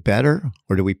make it better,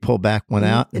 or do we pull back one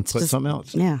out and put something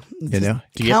else? Yeah, you know,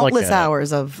 do you have countless like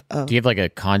hours of. Do you have like a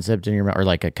concept in your mind, or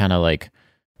like a kind of like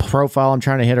profile I'm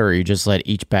trying to hit, or you just let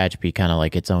each batch be kind of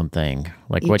like its own thing?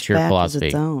 Like, what's your philosophy?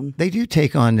 Its own. They do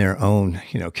take on their own,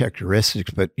 characteristics,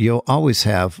 but you'll always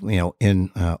have, in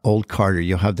Old Carter,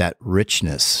 you'll have that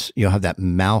richness, you'll have that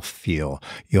mouthfeel,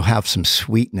 you'll have some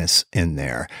sweetness in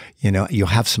there, you'll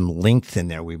have some length in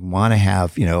there. We want to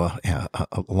have,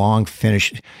 a long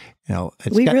finish.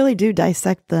 We really do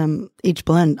dissect them, each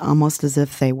blend, almost as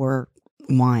if they were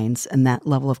wines, and that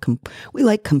level of we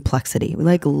like complexity, we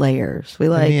like layers, we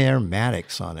like the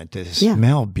aromatics on it to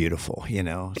smell beautiful,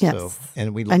 Yes. So,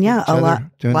 and we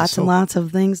lots and lots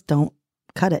of things don't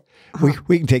cut it.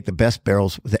 We can take the best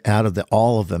barrels out of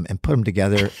all of them and put them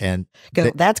together and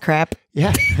go. That's crap.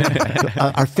 Yeah,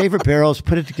 our favorite barrels,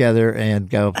 put it together and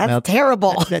go. That's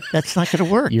terrible. That's not going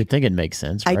to work. You'd think it makes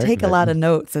sense. I right? take a lot of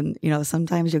notes, and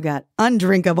sometimes you got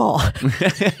undrinkable.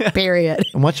 Period.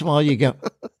 And once in a while you go,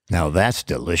 now that's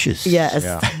delicious. Yes,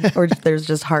 or there's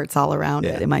just hearts all around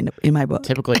it in my book.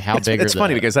 Typically, how big? It's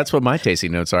funny because that's what my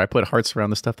tasting notes are. I put hearts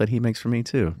around the stuff that he makes for me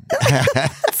too.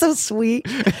 That's so sweet.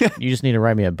 You just need to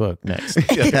write me a book next.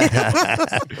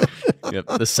 Yep,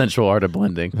 the sensual art of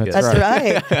blending. That's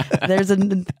right. There's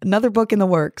another book in the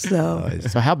works. So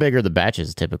how big are the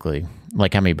batches typically?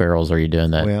 Like, how many barrels are you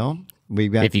doing that? Well,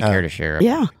 we've got, if you care to share.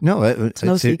 Yeah. No, it's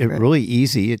no secret. Really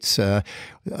easy. It's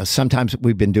sometimes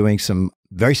we've been doing some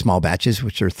very small batches,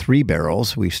 which are 3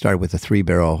 barrels. We started with a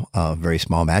 3-barrel very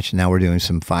small batch. And now we're doing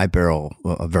some 5-barrel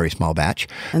very small batch.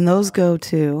 And those go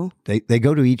to? They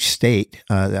go to each state,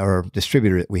 or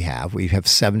distributor that we have. We have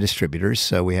 7 distributors.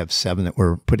 So we have 7 that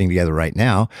we're putting together right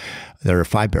now. There are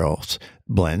 5 barrels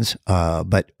blends.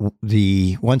 But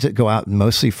the ones that go out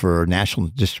mostly for national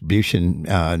distribution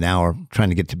now are trying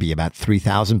to get to be about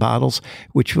 3,000 bottles,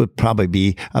 which would probably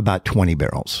be about 20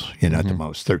 barrels, at the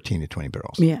most, 13 to 20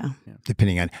 barrels. Yeah.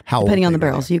 Depending on the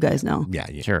barrels, you guys know. Yeah.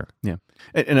 Sure. Yeah.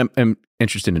 And I'm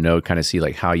interested to know, kind of see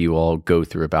like how you all go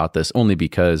through about this, only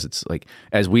because it's like,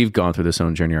 as we've gone through this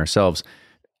own journey ourselves,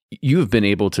 you have been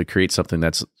able to create something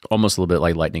that's almost a little bit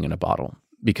like lightning in a bottle.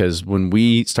 Because when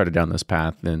we started down this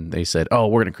path, then they said, oh,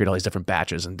 we're going to create all these different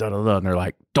batches and da-da-da. And they're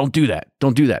like, don't do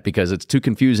that because it's too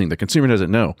confusing. The consumer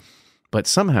doesn't know. But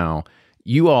somehow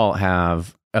you all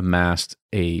have amassed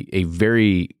a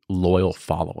very loyal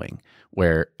following,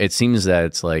 where it seems that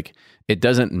it's like, it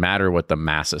doesn't matter what the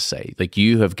masses say. Like,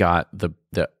 you have got the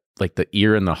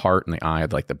ear and the heart and the eye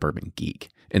of like the bourbon geek,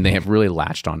 and they have really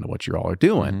latched onto what you all are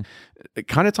doing.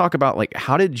 Kind of talk about like,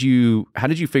 how did you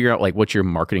figure out like what your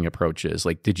marketing approach is?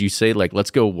 Like, did you say like, let's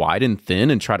go wide and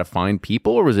thin and try to find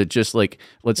people, or was it just like,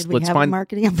 let's have find a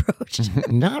marketing approach?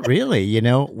 Not really.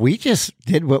 We just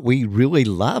did what we really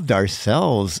loved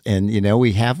ourselves. And,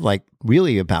 we have like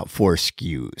really about 4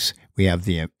 SKUs. We have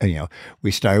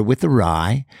we started with the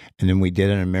rye, and then we did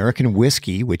an American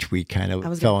whiskey, which we kind of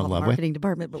fell in love with. Marketing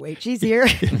department, but wait, she's here.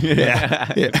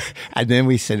 Yeah. And then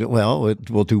we said, well,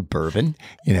 we'll do bourbon,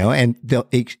 and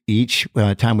each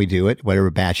time we do it,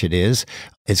 whatever batch it is,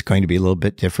 it's going to be a little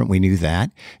bit different. We knew that.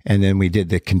 And then we did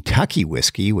the Kentucky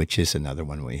whiskey, which is another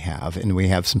one we have, and we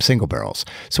have some single barrels.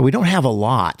 So we don't have a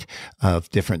lot of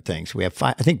different things. We have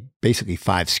 5, I think basically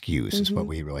 5 SKUs is what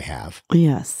we really have.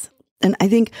 Yes. And I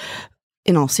think,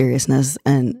 in all seriousness,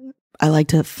 and I like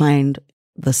to find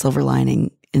the silver lining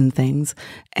in things.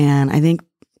 And I think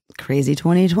crazy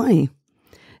 2020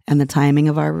 and the timing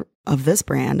of our of this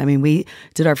brand. I mean, we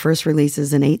did our first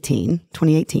releases in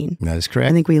 2018. That is correct.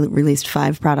 I think we released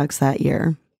 5 products that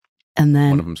year. And then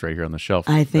One of them's right here on the shelf.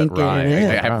 I think That rye. it is.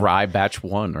 I have rye batch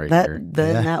 1 right here.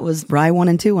 Then that was rye 1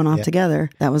 and 2 went off together.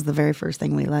 That was the very first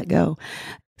thing we let go.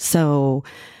 So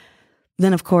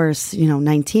then, of course,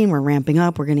 19, we're ramping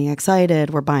up. We're getting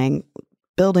excited. We're buying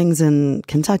buildings in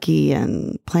Kentucky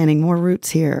and planning more routes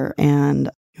here. And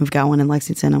we've got one in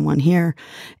Lexington and one here.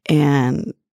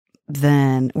 And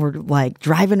then we're like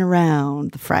driving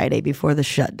around the Friday before the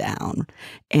shutdown.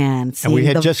 And we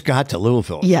had just got to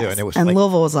Louisville. Yes. Too, and it was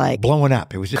Louisville was like blowing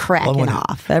up. It was just cracking blowing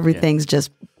off. Everything's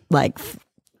just like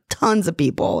tons of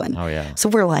people. And so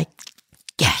we're like,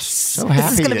 yes, So this is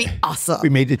happy going to be that awesome. We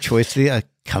made the choice to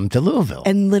come to Louisville.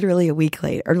 And literally a week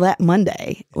later, or that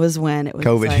Monday was when it was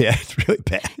COVID like, hit. It's really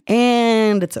bad.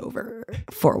 and it's over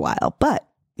for a while. But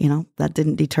that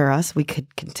didn't deter us. We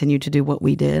could continue to do what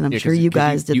we did. I'm sure you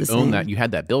guys did the same. You own that. You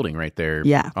had that building right there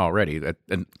already.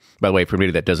 And by the way, for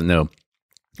anybody that doesn't know,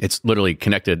 it's literally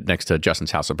connected next to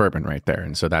Justin's House of Bourbon right there.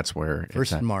 And so that's where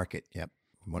First and Market. Yep.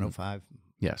 105.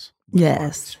 Yes.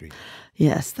 Yes.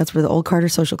 Yes. That's where the Old Carter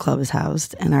Social Club is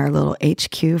housed and our little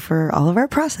HQ for all of our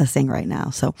processing right now.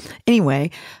 So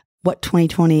anyway, what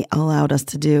 2020 allowed us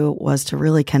to do was to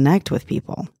really connect with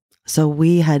people. So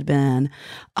we had been,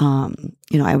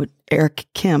 Eric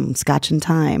Kim, Scotch and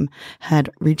Time, had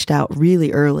reached out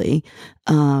really early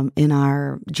in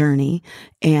our journey.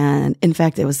 And in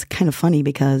fact, it was kind of funny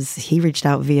because he reached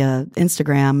out via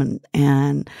Instagram.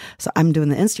 And so I'm doing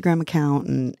the Instagram account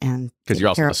and because you're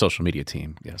also the social media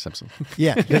team. Yes, absolutely.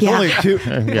 Yeah. There's only 2,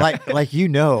 like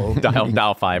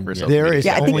dial 5 or something. There is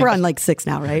I think we're on like 6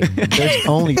 now, right? There's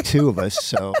only 2 of us.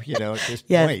 So, at this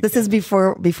point. This is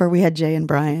before we had Jay and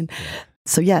Brian.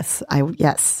 So yes,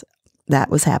 that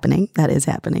was happening. That is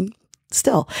happening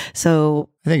still. So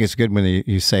I think it's good when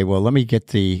you say, well, let me get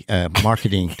the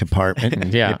marketing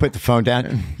department. You put the phone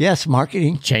down. Yes,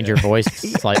 marketing. Change your voice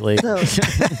slightly.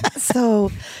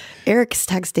 So Eric's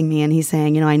texting me and he's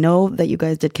saying, I know that you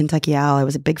guys did Kentucky Owl. I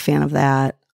was a big fan of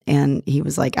that. And he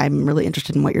was like, I'm really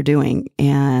interested in what you're doing.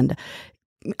 And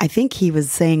I think he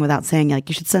was saying without saying, like,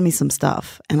 you should send me some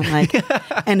stuff. And I'm like,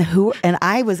 and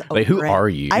I was over Wait, who it. are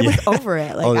you? I was over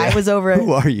it. Like, I was over it.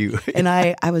 Who are you? And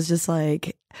I was just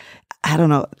like, I don't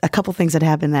know, a couple things had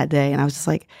happened that day. And I was just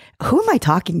like, who am I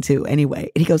talking to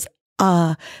anyway? And he goes,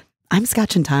 I'm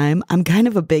Scotch and Time. I'm kind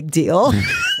of a big deal.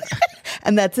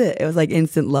 And that's it. It was like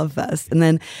instant love fest. And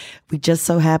then we just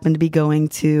so happened to be going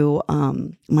to,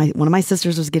 one of my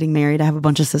sisters was getting married. I have a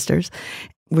bunch of sisters.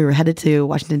 We were headed to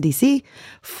Washington, D.C.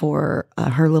 for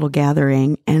her little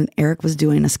gathering, and Eric was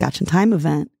doing a Scotch and Time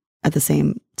event at the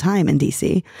same time in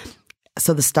D.C.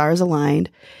 So the stars aligned.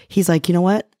 He's like, you know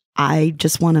what? I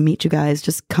just want to meet you guys.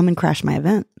 Just come and crash my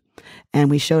event. And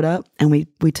we showed up, and we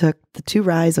took the 2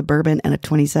 ryes, a bourbon, and a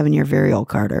 27-year very old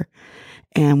Carter.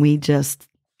 And we just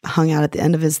hung out at the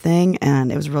end of his thing,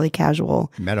 and it was really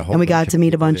casual. And we got to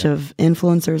meet a bunch of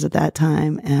influencers at that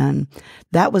time, and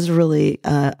that was really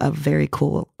a very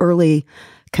cool early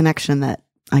connection that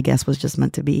I guess was just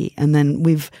meant to be. And then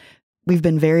we've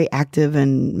been very active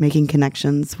in making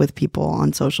connections with people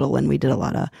on social, and we did a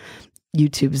lot of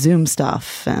YouTube Zoom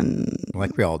stuff and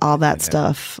like we all that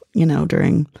stuff,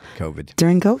 during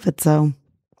COVID. So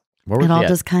it all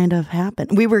just kind of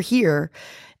happened. We were here.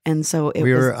 And so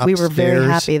we were very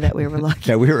happy that we were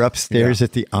lucky. Yeah, we were upstairs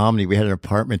at the Omni. We had an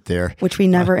apartment there. Which we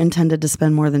never intended to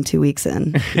spend more than 2 weeks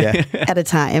in at a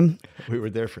time. We were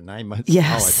there for 9 months.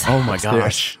 Yes. Oh my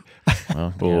gosh.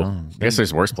 Well, I guess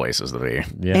there's worse places to be.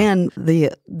 Yeah. And the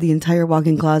entire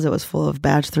walk-in closet was full of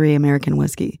Batch 3 American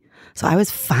whiskey. So I was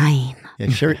fine. Yeah,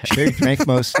 Sherri drank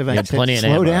most of it. Yeah, plenty of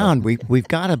slow ammo. down. We've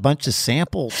got a bunch of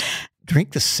samples.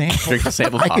 Drink the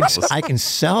sample. I can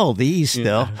sell these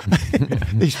still.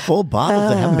 These full bottles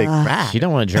that haven't been cracked. You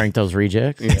don't want to drink those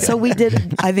rejects. Yeah. So we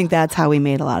did. I think that's how we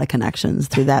made a lot of connections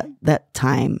through that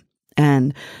time.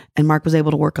 And Mark was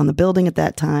able to work on the building at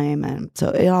that time, and so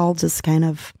it all just kind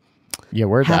of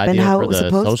where'd the happened idea how for it was the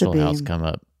supposed social to be. house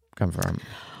come from?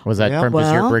 Was that from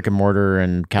just your brick and mortar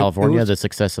in California, the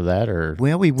success of that? Or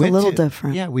we went a little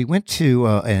different. Yeah, we went to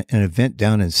an event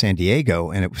down in San Diego,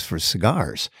 and it was for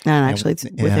cigars. And actually, it's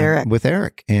with Eric. With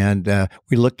Eric. And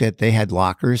we looked at, they had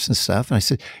lockers and stuff. And I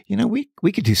said,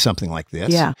 we could do something like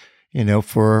this,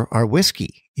 for our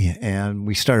whiskey. And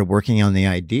we started working on the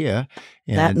idea.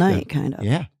 That night, kind of.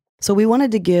 Yeah. So we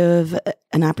wanted to give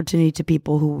an opportunity to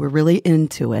people who were really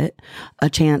into it,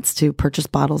 a chance to purchase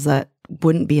bottles that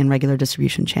wouldn't be in regular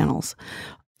distribution channels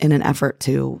in an effort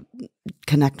to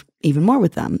connect even more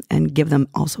with them and give them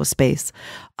also a space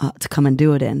to come and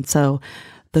do it in. So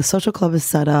The social club is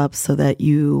set up so that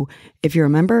if you're a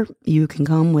member, you can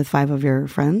come with 5 of your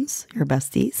friends, your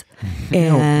besties,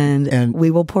 and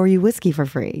we will pour you whiskey for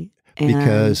free.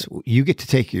 Because you get to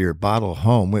take your bottle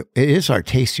home. It is our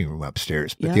tasting room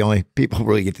upstairs, but the only people who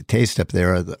really get to taste up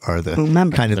there are the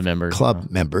members. kind of The members. club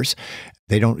members.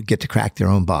 They don't get to crack their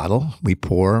own bottle. We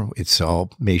pour. It's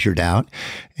all measured out,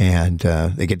 and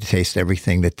they get to taste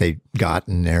everything that they got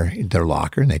in their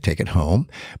locker, and they take it home.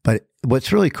 But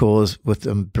what's really cool is with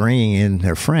them bringing in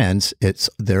their friends,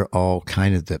 they're all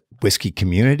kind of the whiskey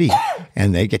community,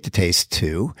 and they get to taste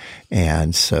too.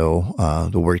 And so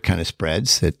the word kind of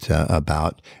spreads that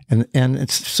about, and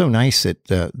it's so nice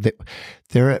that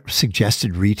they're at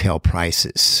suggested retail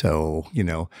prices. So,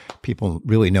 people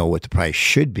really know what the price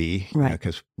should be, right?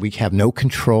 Because we have no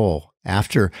control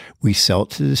after we sell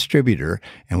it to the distributor,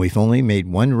 and we've only made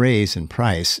one raise in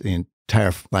price the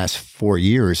entire last 4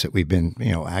 years that we've been,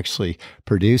 actually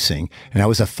producing. And that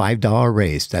was a $5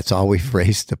 raise. That's all we've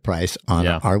raised the price on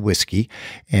our whiskey.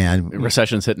 And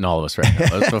recession's hitting all of us right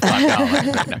now. That's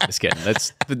 $5. No, just kidding.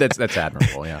 That's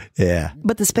admirable. Yeah. Yeah.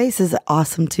 But the space is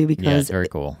awesome too, because it's very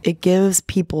cool. It gives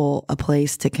people a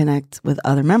place to connect with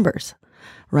other members,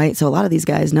 right? So a lot of these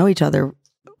guys know each other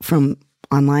from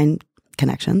online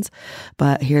connections,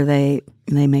 but here they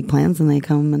make plans and they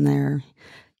come and they're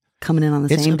coming in on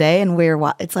the same day, and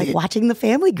it's like watching the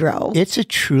family grow. It's a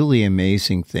truly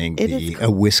amazing thing to be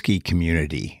a whiskey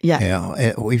community.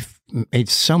 Yeah. We've made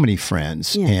so many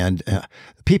friends, and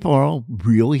people are all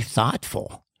really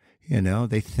thoughtful.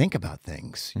 They think about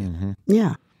things. Mm-hmm.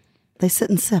 Yeah. They sit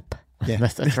and sip. Yeah,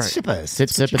 that's right. Sip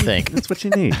and think. That's what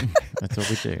you need. That's what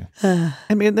we do.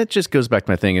 I mean, that just goes back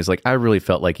to my thing is like, I really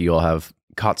felt like you all have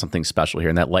caught something special here,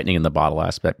 and that lightning in the bottle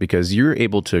aspect, because you're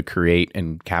able to create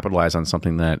and capitalize on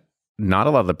something that not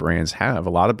a lot of the brands have. A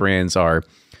lot of brands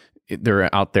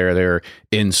they're out there, they're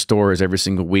in stores every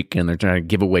single week, and they're trying to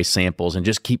give away samples and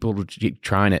just keep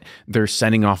trying it. They're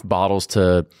sending off bottles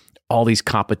to all these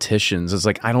competitions. It's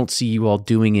like, I don't see you all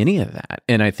doing any of that.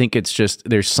 And I think it's just,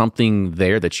 there's something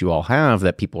there that you all have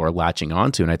that people are latching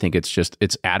onto. And I think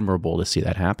it's admirable to see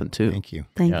that happen too. Thank you.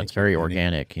 Thank you. It's very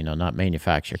organic, not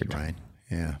manufactured. Right.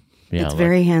 Yeah. Yeah, it's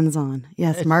very hands-on.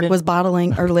 Yes, Mark was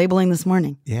bottling or labeling this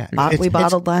morning. Yeah. We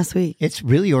bottled last week. It's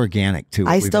really organic too.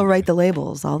 I still write the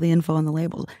labels, all the info on the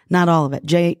labels. Not all of it.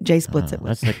 Jay splits it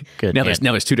with. That's good. Now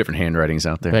there's 2 different handwritings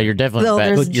out there. But you're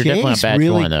definitely Jay's a batch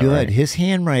really one, though, good. right? His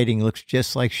handwriting looks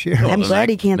just like Sherri. I'm glad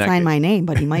he can't sign my name,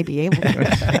 but he might be able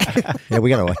to. Yeah, we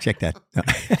got to check that.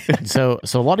 So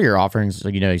a lot of your offerings,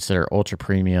 you said are ultra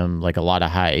premium, like a lot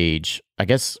of high age. I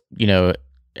guess,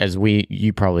 as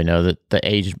you probably know that the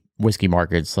aged whiskey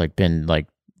market's been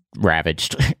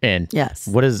ravaged. And yes,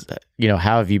 what is,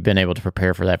 how have you been able to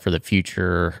prepare for that for the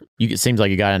future? It seems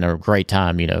like you got in a great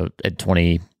time, at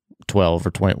 2012 or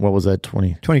 20, what was that?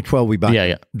 2012, we bought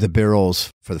the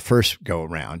barrels for the first go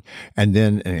around. And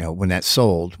then, when that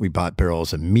sold, we bought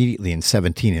barrels immediately in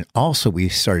 17. And also we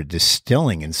started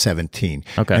distilling in 17.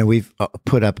 Okay. And we've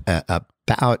put up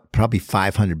about probably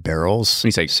 500 barrels. When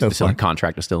you say so far.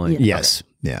 Contract distilling? Yes.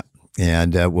 Yeah.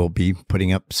 And we'll be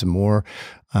putting up some more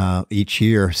each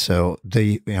year. So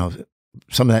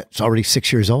some of that's already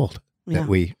 6 years old that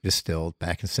we distilled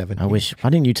back in 17. Why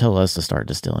didn't you tell us to start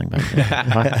distilling back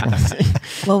then?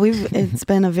 Well, it's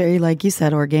been a very, like you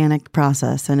said, organic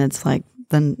process, and it's like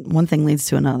then one thing leads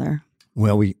to another.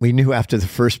 Well, we knew after the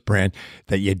first brand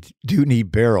that you do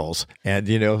need barrels, and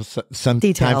sometimes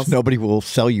Details. Nobody will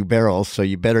sell you barrels, so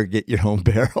you better get your own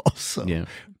barrels. So. Yeah,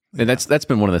 and that's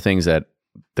been one of the things that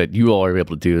you all are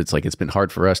able to do. It's like, it's been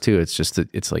hard for us too. It's just that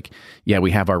it's like, yeah, we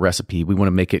have our recipe. We want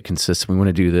to make it consistent. We want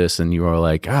to do this. And you are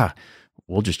like,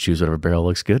 we'll just choose whatever barrel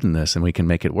looks good in this and we can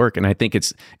make it work. And I think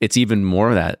it's even more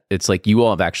of that. It's like you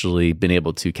all have actually been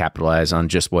able to capitalize on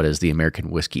just what is the American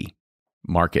whiskey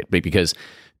market. Because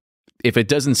if it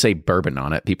doesn't say bourbon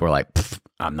on it, people are like,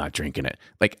 I'm not drinking it.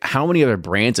 Like, how many other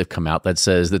brands have come out that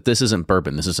says that this isn't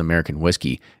bourbon, this is American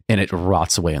whiskey, and it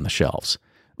rots away on the shelves?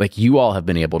 Like, you all have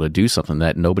been able to do something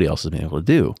that nobody else has been able to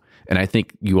do. And I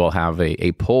think you all have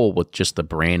a pull with just the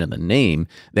brand and the name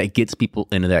that gets people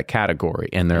into that category.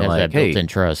 And they're like, that built-in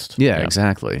trust. Yeah,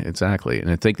 exactly. And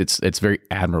I think it's very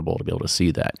admirable to be able to see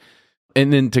that.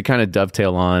 And then to kind of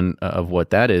dovetail on of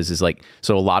what that is like,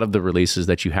 so a lot of the releases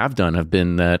that you have done have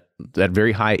been that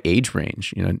very high age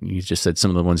range. You just said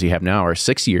some of the ones you have now are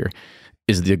 6 year.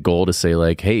 Is the goal to say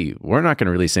like, hey, we're not going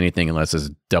to release anything unless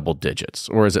it's double digits?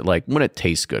 Or is it like when it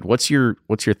tastes good? What's your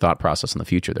thought process in the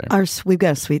future there? We've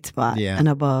got a sweet spot and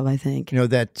above, I think.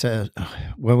 That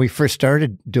when we first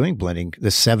started doing blending,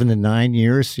 the 7 to 9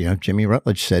 years, Jimmy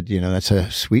Rutledge said, that's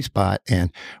a sweet spot.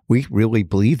 And we really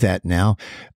believe that now.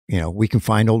 we can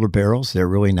find older barrels. They're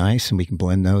really nice, and we can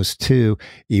blend those too.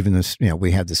 Even this,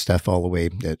 we have the stuff all the way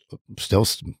that still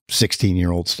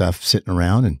 16-year-old stuff sitting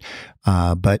around,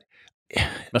 and but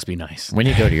Must be nice. When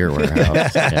you go to your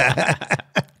warehouse,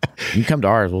 you come to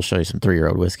ours, we'll show you some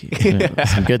 3-year-old whiskey.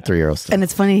 Some good 3-year-old stuff. And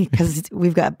it's funny because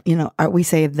we've got, we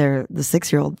say they're the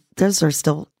 6-year-old. Those are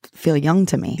still feel young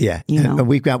to me. Yeah. And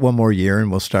we've got one more year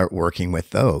and we'll start working with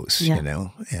those,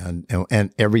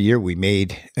 and every year we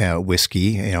made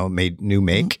whiskey, made new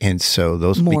make. And so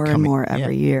those more and more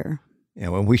every year.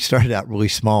 When we started out really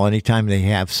small, anytime they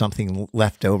have something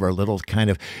left over, a little kind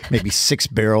of maybe 6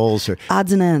 barrels or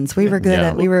odds and ends, we were good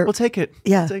at. We'll take it.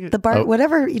 Yeah, we'll take it. The bar,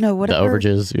 whatever the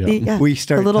overages. Yeah. We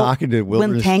started talking to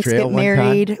Wilderness when tanks Trail get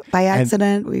married one time, by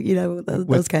accident.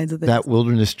 Those kinds of things. That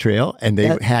Wilderness Trail, and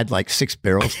they had like 6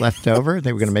 barrels left over.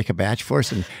 They were going to make a batch for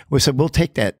us, and we said we'll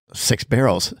take that 6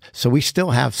 barrels. So we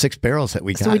still have 6 barrels that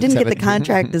we got. So we didn't get the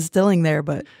contract distilling there,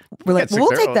 but we're like, we'll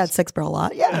take that 6-barrel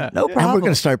lot. Yeah, no problem. And we're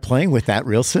going to start playing with that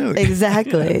real soon.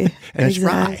 Exactly. And it's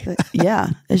rye. Yeah,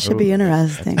 it should be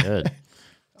interesting. Good.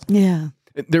 Yeah.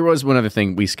 There was one other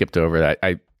thing we skipped over that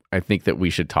I think that we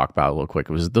should talk about a little quick.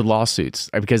 It was the lawsuits,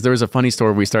 because there was a funny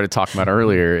story we started talking about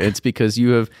earlier. It's because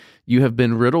you have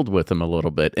been riddled with them a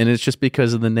little bit, and it's just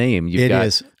because of the name. It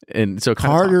is. And so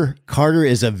Carter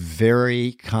is a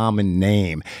very common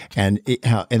name, and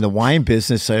in the wine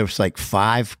business, there's like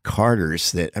 5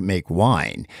 Carters that make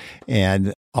wine,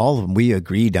 and all of them we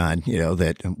agreed on,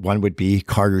 that one would be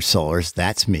Carter Cellars.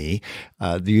 That's me.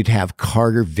 You'd have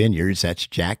Carter Vineyards. That's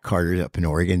Jack Carter up in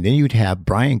Oregon. Then you'd have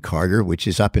Brian Carter, which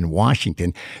is up in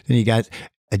Washington. Then you got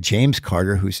James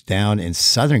Carter, who's down in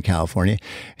Southern California.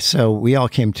 So we all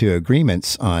came to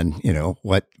agreements on,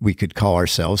 what we could call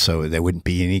ourselves so there wouldn't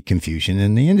be any confusion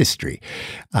in the industry.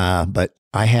 But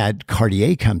I had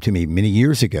Cartier come to me many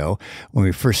years ago when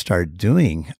we first started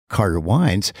doing Carter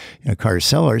wines, Carter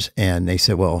Cellars, and they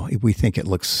said, well, we think it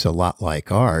looks a lot like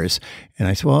ours. And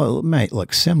I said, well, it might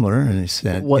look similar. And they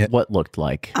said, what looked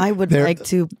like? I would like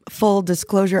to, full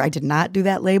disclosure, I did not do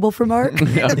that label for Mark.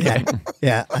 Okay.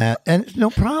 Yeah. And no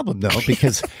problem, though,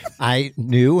 because I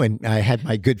knew, and I had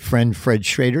my good friend Fred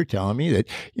Schrader telling me that,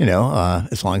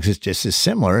 as long as it's just as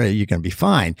similar, you're going to be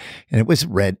fine. And it was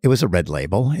red. It was a red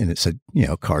label, and it said,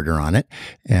 Carter on it,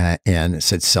 and it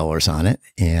said Cellars on it.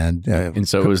 And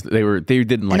so it was, they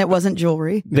didn't like, and it wasn't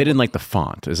jewelry. They didn't like the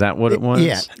font. Is that what it was?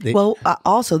 Yeah.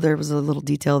 Also there was a little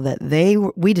detail that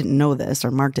we didn't know this, or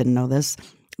Mark didn't know this,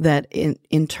 that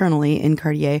internally in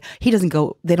Cartier,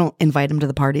 they don't invite him to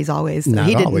the parties always. So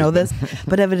he didn't know this,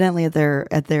 but evidently at their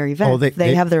event,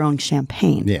 they have their own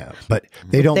champagne. Yeah, but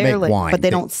they don't make wine. But they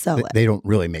don't sell it. They don't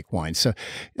really make wine. So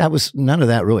none of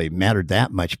that really mattered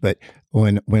that much. But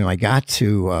when I got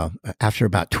to, after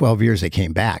about 12 years, they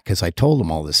came back because I told them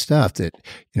all this stuff that,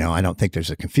 I don't think there's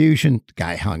a confusion. The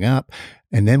guy hung up.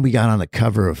 And then we got on the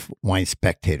cover of Wine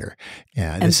Spectator.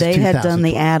 And they had done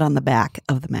the ad on the back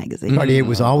of the magazine. Cartier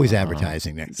was always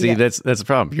advertising there. See, that's the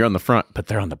problem. You're on the front, but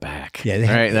they're on the back. Yeah,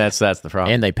 right. That's the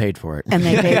problem. And they paid for it. And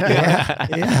they paid for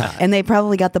it. Yeah. And they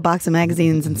probably got the box of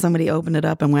magazines, and somebody opened it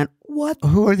up and went, "What?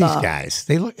 Who are these guys?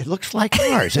 It looks like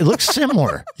ours. It looks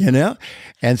similar,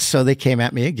 And so they came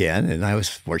at me again, and I was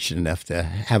fortunate enough to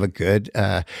have a good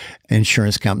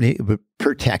insurance company that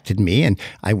protected me. And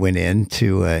I went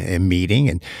into a meeting,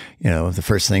 and the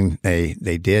first thing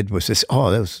they did was this.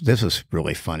 Oh, this was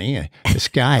really funny. This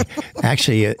guy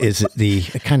actually is the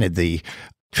kind of the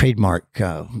trademark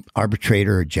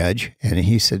arbitrator or judge, and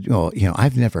he said, well,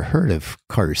 I've never heard of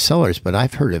Carter Cellars, but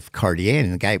I've heard of Cartier.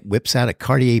 And the guy whips out a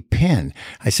Cartier pen.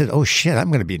 I said, oh shit, I'm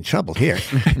going to be in trouble here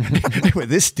with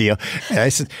this deal. And I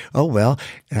said, oh well.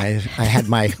 And I had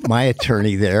my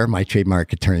attorney there, my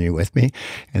trademark attorney with me,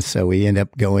 and so we end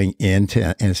up going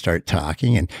into and start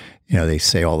talking, and they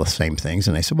say all the same things.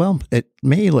 And I said, well, it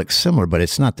may look similar, but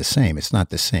it's not the same. It's not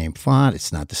the same font.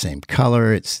 It's not the same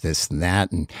color. It's this and that.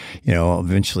 And,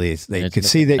 eventually they could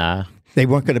see that they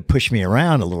weren't going to push me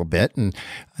around a little bit. And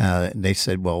they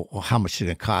said, well, how much did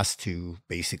it cost to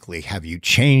basically have you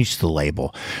change the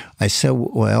label? I said,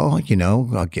 well,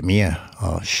 give me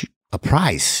a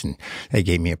price. And they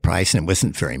gave me a price, and it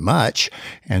wasn't very much.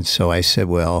 And so I said,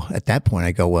 well, at that point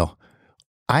I go, well,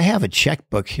 I have a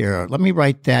checkbook here. Let me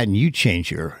write that, and you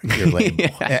change your label.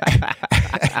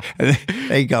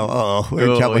 They go, oh,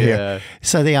 we're in trouble here.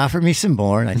 So they offered me some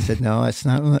more, and I said, no, that's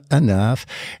not enough.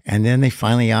 And then they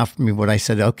finally offered me what I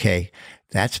said, okay,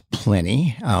 that's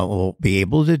plenty. We'll be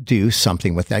able to do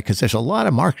something with that because there's a lot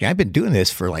of marketing. I've been doing this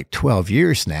for like 12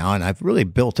 years now, and I've really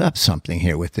built up something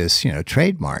here with this,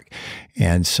 trademark.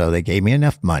 And so they gave me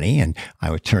enough money, and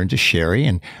I would turn to Sherri,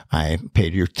 and I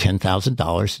paid her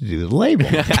 $10,000 to do the label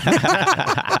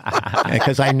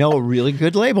because I know a really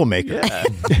good label maker. Yeah.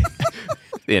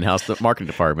 The in-house marketing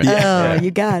department.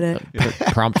 You got it.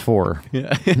 Prompt 4.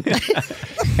 Yeah.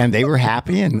 And they were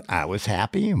happy, and I was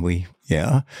happy, and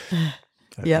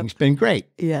everything's been great.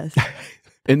 Yes.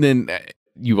 And then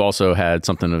you also had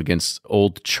something against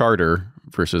Old Charter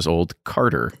versus Old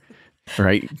Carter,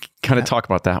 right? Kind of talk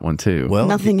about that one too. Well,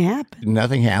 Nothing happened.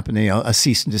 Nothing happened. A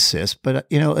cease and desist. But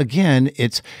again,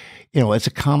 it's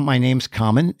my name's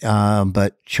common,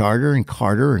 but Charter and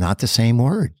Carter are not the same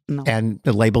word, and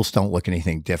the labels don't look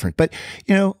anything different. But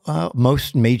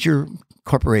most major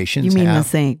corporations. You mean the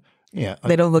same? Yeah,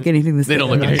 they don't look anything the same. They don't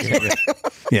look anything.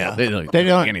 Yeah, they don't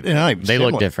look anything. They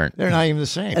look different. They're not even the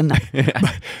same.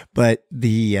 But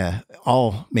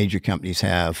all major companies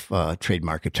have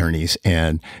trademark attorneys,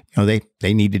 and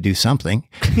they need to do something.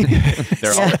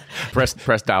 They're all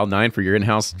press dial 9 for your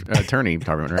in-house attorney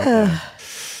department, right?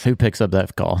 Who picks up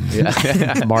that call?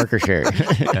 Yeah. Mark or Sherri?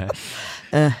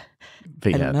 I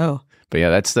don't know. But yeah,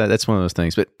 that's one of those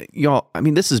things. But y'all, I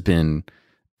mean, this has been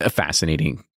a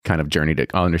fascinating kind of journey to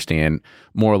understand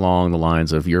more along the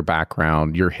lines of your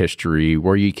background, your history,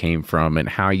 where you came from, and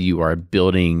how you are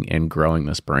building and growing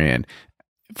this brand.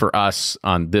 For us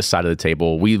on this side of the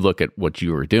table, we look at what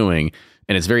you are doing,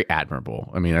 and it's very admirable.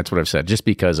 I mean, that's what I've said, just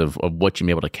because of what you've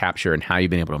been able to capture and how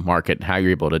you've been able to market and how you're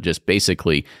able to just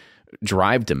basically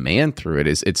drive demand through it.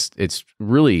 It's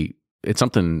really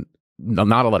something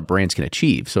not a lot of brands can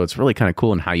achieve. So it's really kind of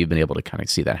cool in how you've been able to kind of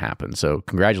see that happen. So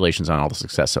congratulations on all the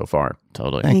success so far.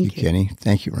 Totally. Thank you, Kenny.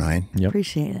 Thank you, Ryan. Yep.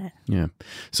 Appreciate it. Yeah.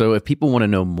 So if people want to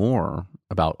know more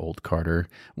about Old Carter,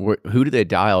 who do they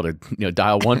dial to,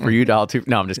 dial 1 for you, dial 2?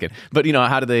 No, I'm just kidding. But,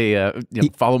 how do they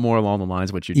follow more along the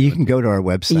lines of what you're doing? You can go to our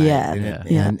website.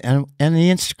 Yeah. And the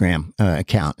Instagram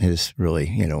account is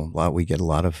really, we get a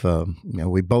lot of,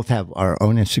 we both have our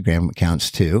own Instagram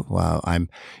accounts too. I'm,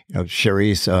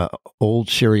 Sherri's Old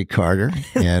Sherri Carter,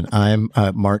 and I'm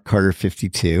Mark Carter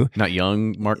 52. Not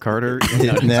young Mark Carter?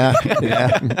 No.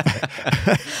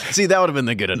 See, that would have been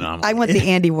the good anomaly. I went the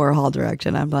Andy Warhol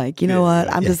direction. I'm like, you know what?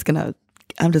 I'm just gonna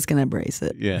embrace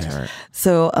it. Yeah. Right.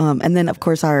 So, and then of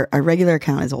course our regular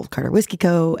account is Old Carter Whiskey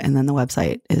Co. And then the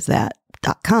website is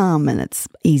that.com, and it's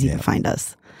easy to find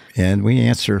us. And we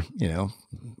answer,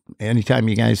 anytime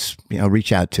you guys,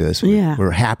 reach out to us,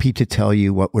 we're happy to tell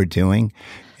you what we're doing.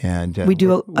 And we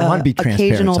do want to be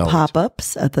occasional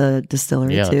pop-ups at the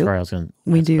distillery yeah, too. that's right. I was going to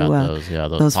we do those.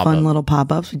 Those fun little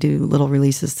pop-ups. We do little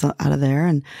releases out of there,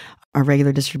 and our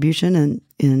regular distribution.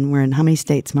 And we're in how many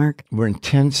states, Mark? We're in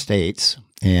 10 states,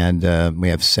 and we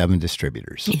have 7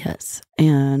 distributors. Yes,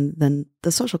 and then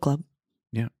the social club.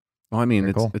 Yeah. Well, I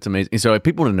mean, it's amazing. So if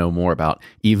people want to know more about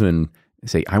even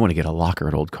say, I want to get a locker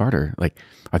at Old Carter, like,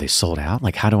 are they sold out?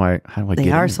 Like, how do I get They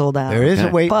are in? sold out. There is a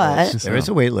wait list. There is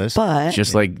a wait list. But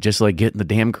just like getting the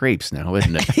damn grapes now,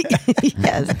 isn't it?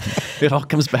 yes. It all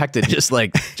comes back to just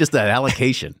that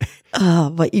allocation.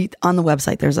 But on the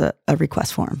website, there's a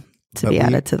request form to be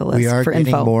added to the list we are for getting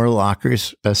info. more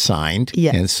lockers assigned.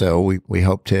 Yes. And so we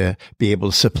hope to be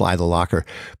able to supply the locker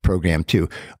program too.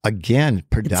 Again,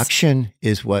 production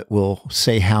is what will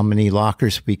say how many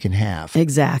lockers we can have.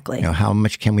 Exactly. How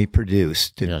much can we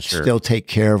produce to still take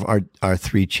care of our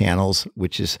 3 channels,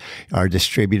 which is our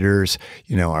distributors,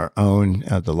 our own,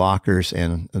 the lockers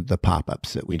and the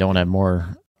pop-ups that we don't have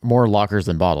more lockers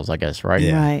than bottles, I guess, right?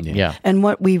 Yeah. Right. Yeah. And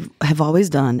what we have always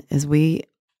done is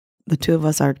the 2 of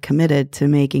us are committed to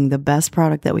making the best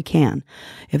product that we can.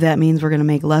 If that means we're going to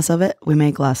make less of it, we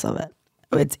make less of it.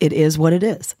 It is what it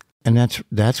is. And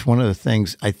that's one of the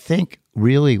things I think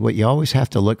really what you always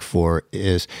have to look for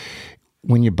is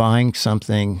when you're buying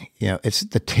something, it's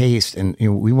the taste, and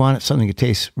we want something to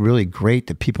taste really great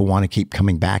that people want to keep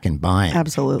coming back and buying.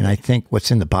 Absolutely. And I think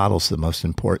what's in the bottle is the most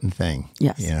important thing.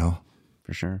 Yes.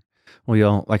 For sure. Well,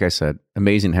 y'all, like I said,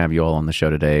 amazing to have you all on the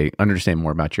show today. Understand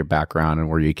more about your background and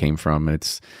where you came from.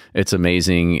 It's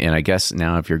amazing. And I guess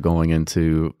now if you're going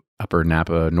into Upper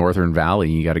Napa, Northern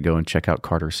Valley, you got to go and check out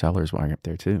Carter Cellars while you're up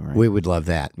there too, right? We would love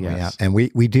that. Yes. Yeah. And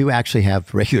we do actually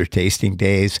have regular tasting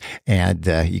days, and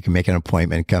you can make an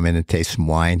appointment, come in and taste some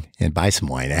wine and buy some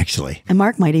wine, actually. And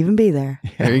Mark might even be there.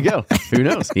 There you go. Who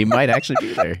knows? He might actually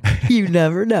be there. You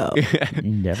never know.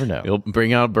 You never know. He'll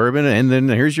bring out bourbon, and then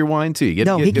here's your wine too.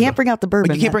 He can't bring out the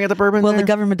bourbon. You can't bring out the bourbon? Well, there? the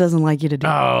government doesn't like you to do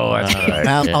that. Oh, that's right.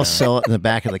 I'll sell it in the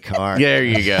back of the car. There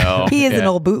you go. He is an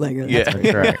old bootlegger. That's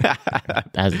Yeah.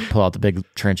 That's right. pull out the big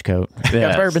trench coat.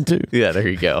 Yes. Got bourbon too. Yeah, there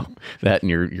you go. That and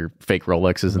your fake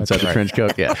Rolexes inside the trench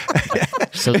coat. Yeah.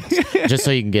 So just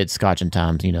so you can get Scotch and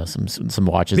Times, some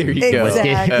watches. There you go.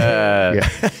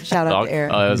 Exactly. Shout out to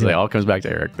Eric. It all comes back to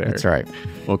Eric there. That's right.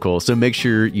 Well, cool. So make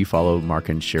sure you follow Mark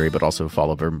and Sherri, but also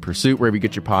follow Bourbon Pursuit wherever you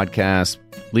get your podcasts.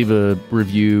 Leave a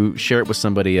review, share it with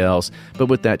somebody else. But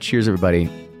with that, cheers, everybody.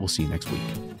 We'll see you next week.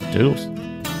 Doodles.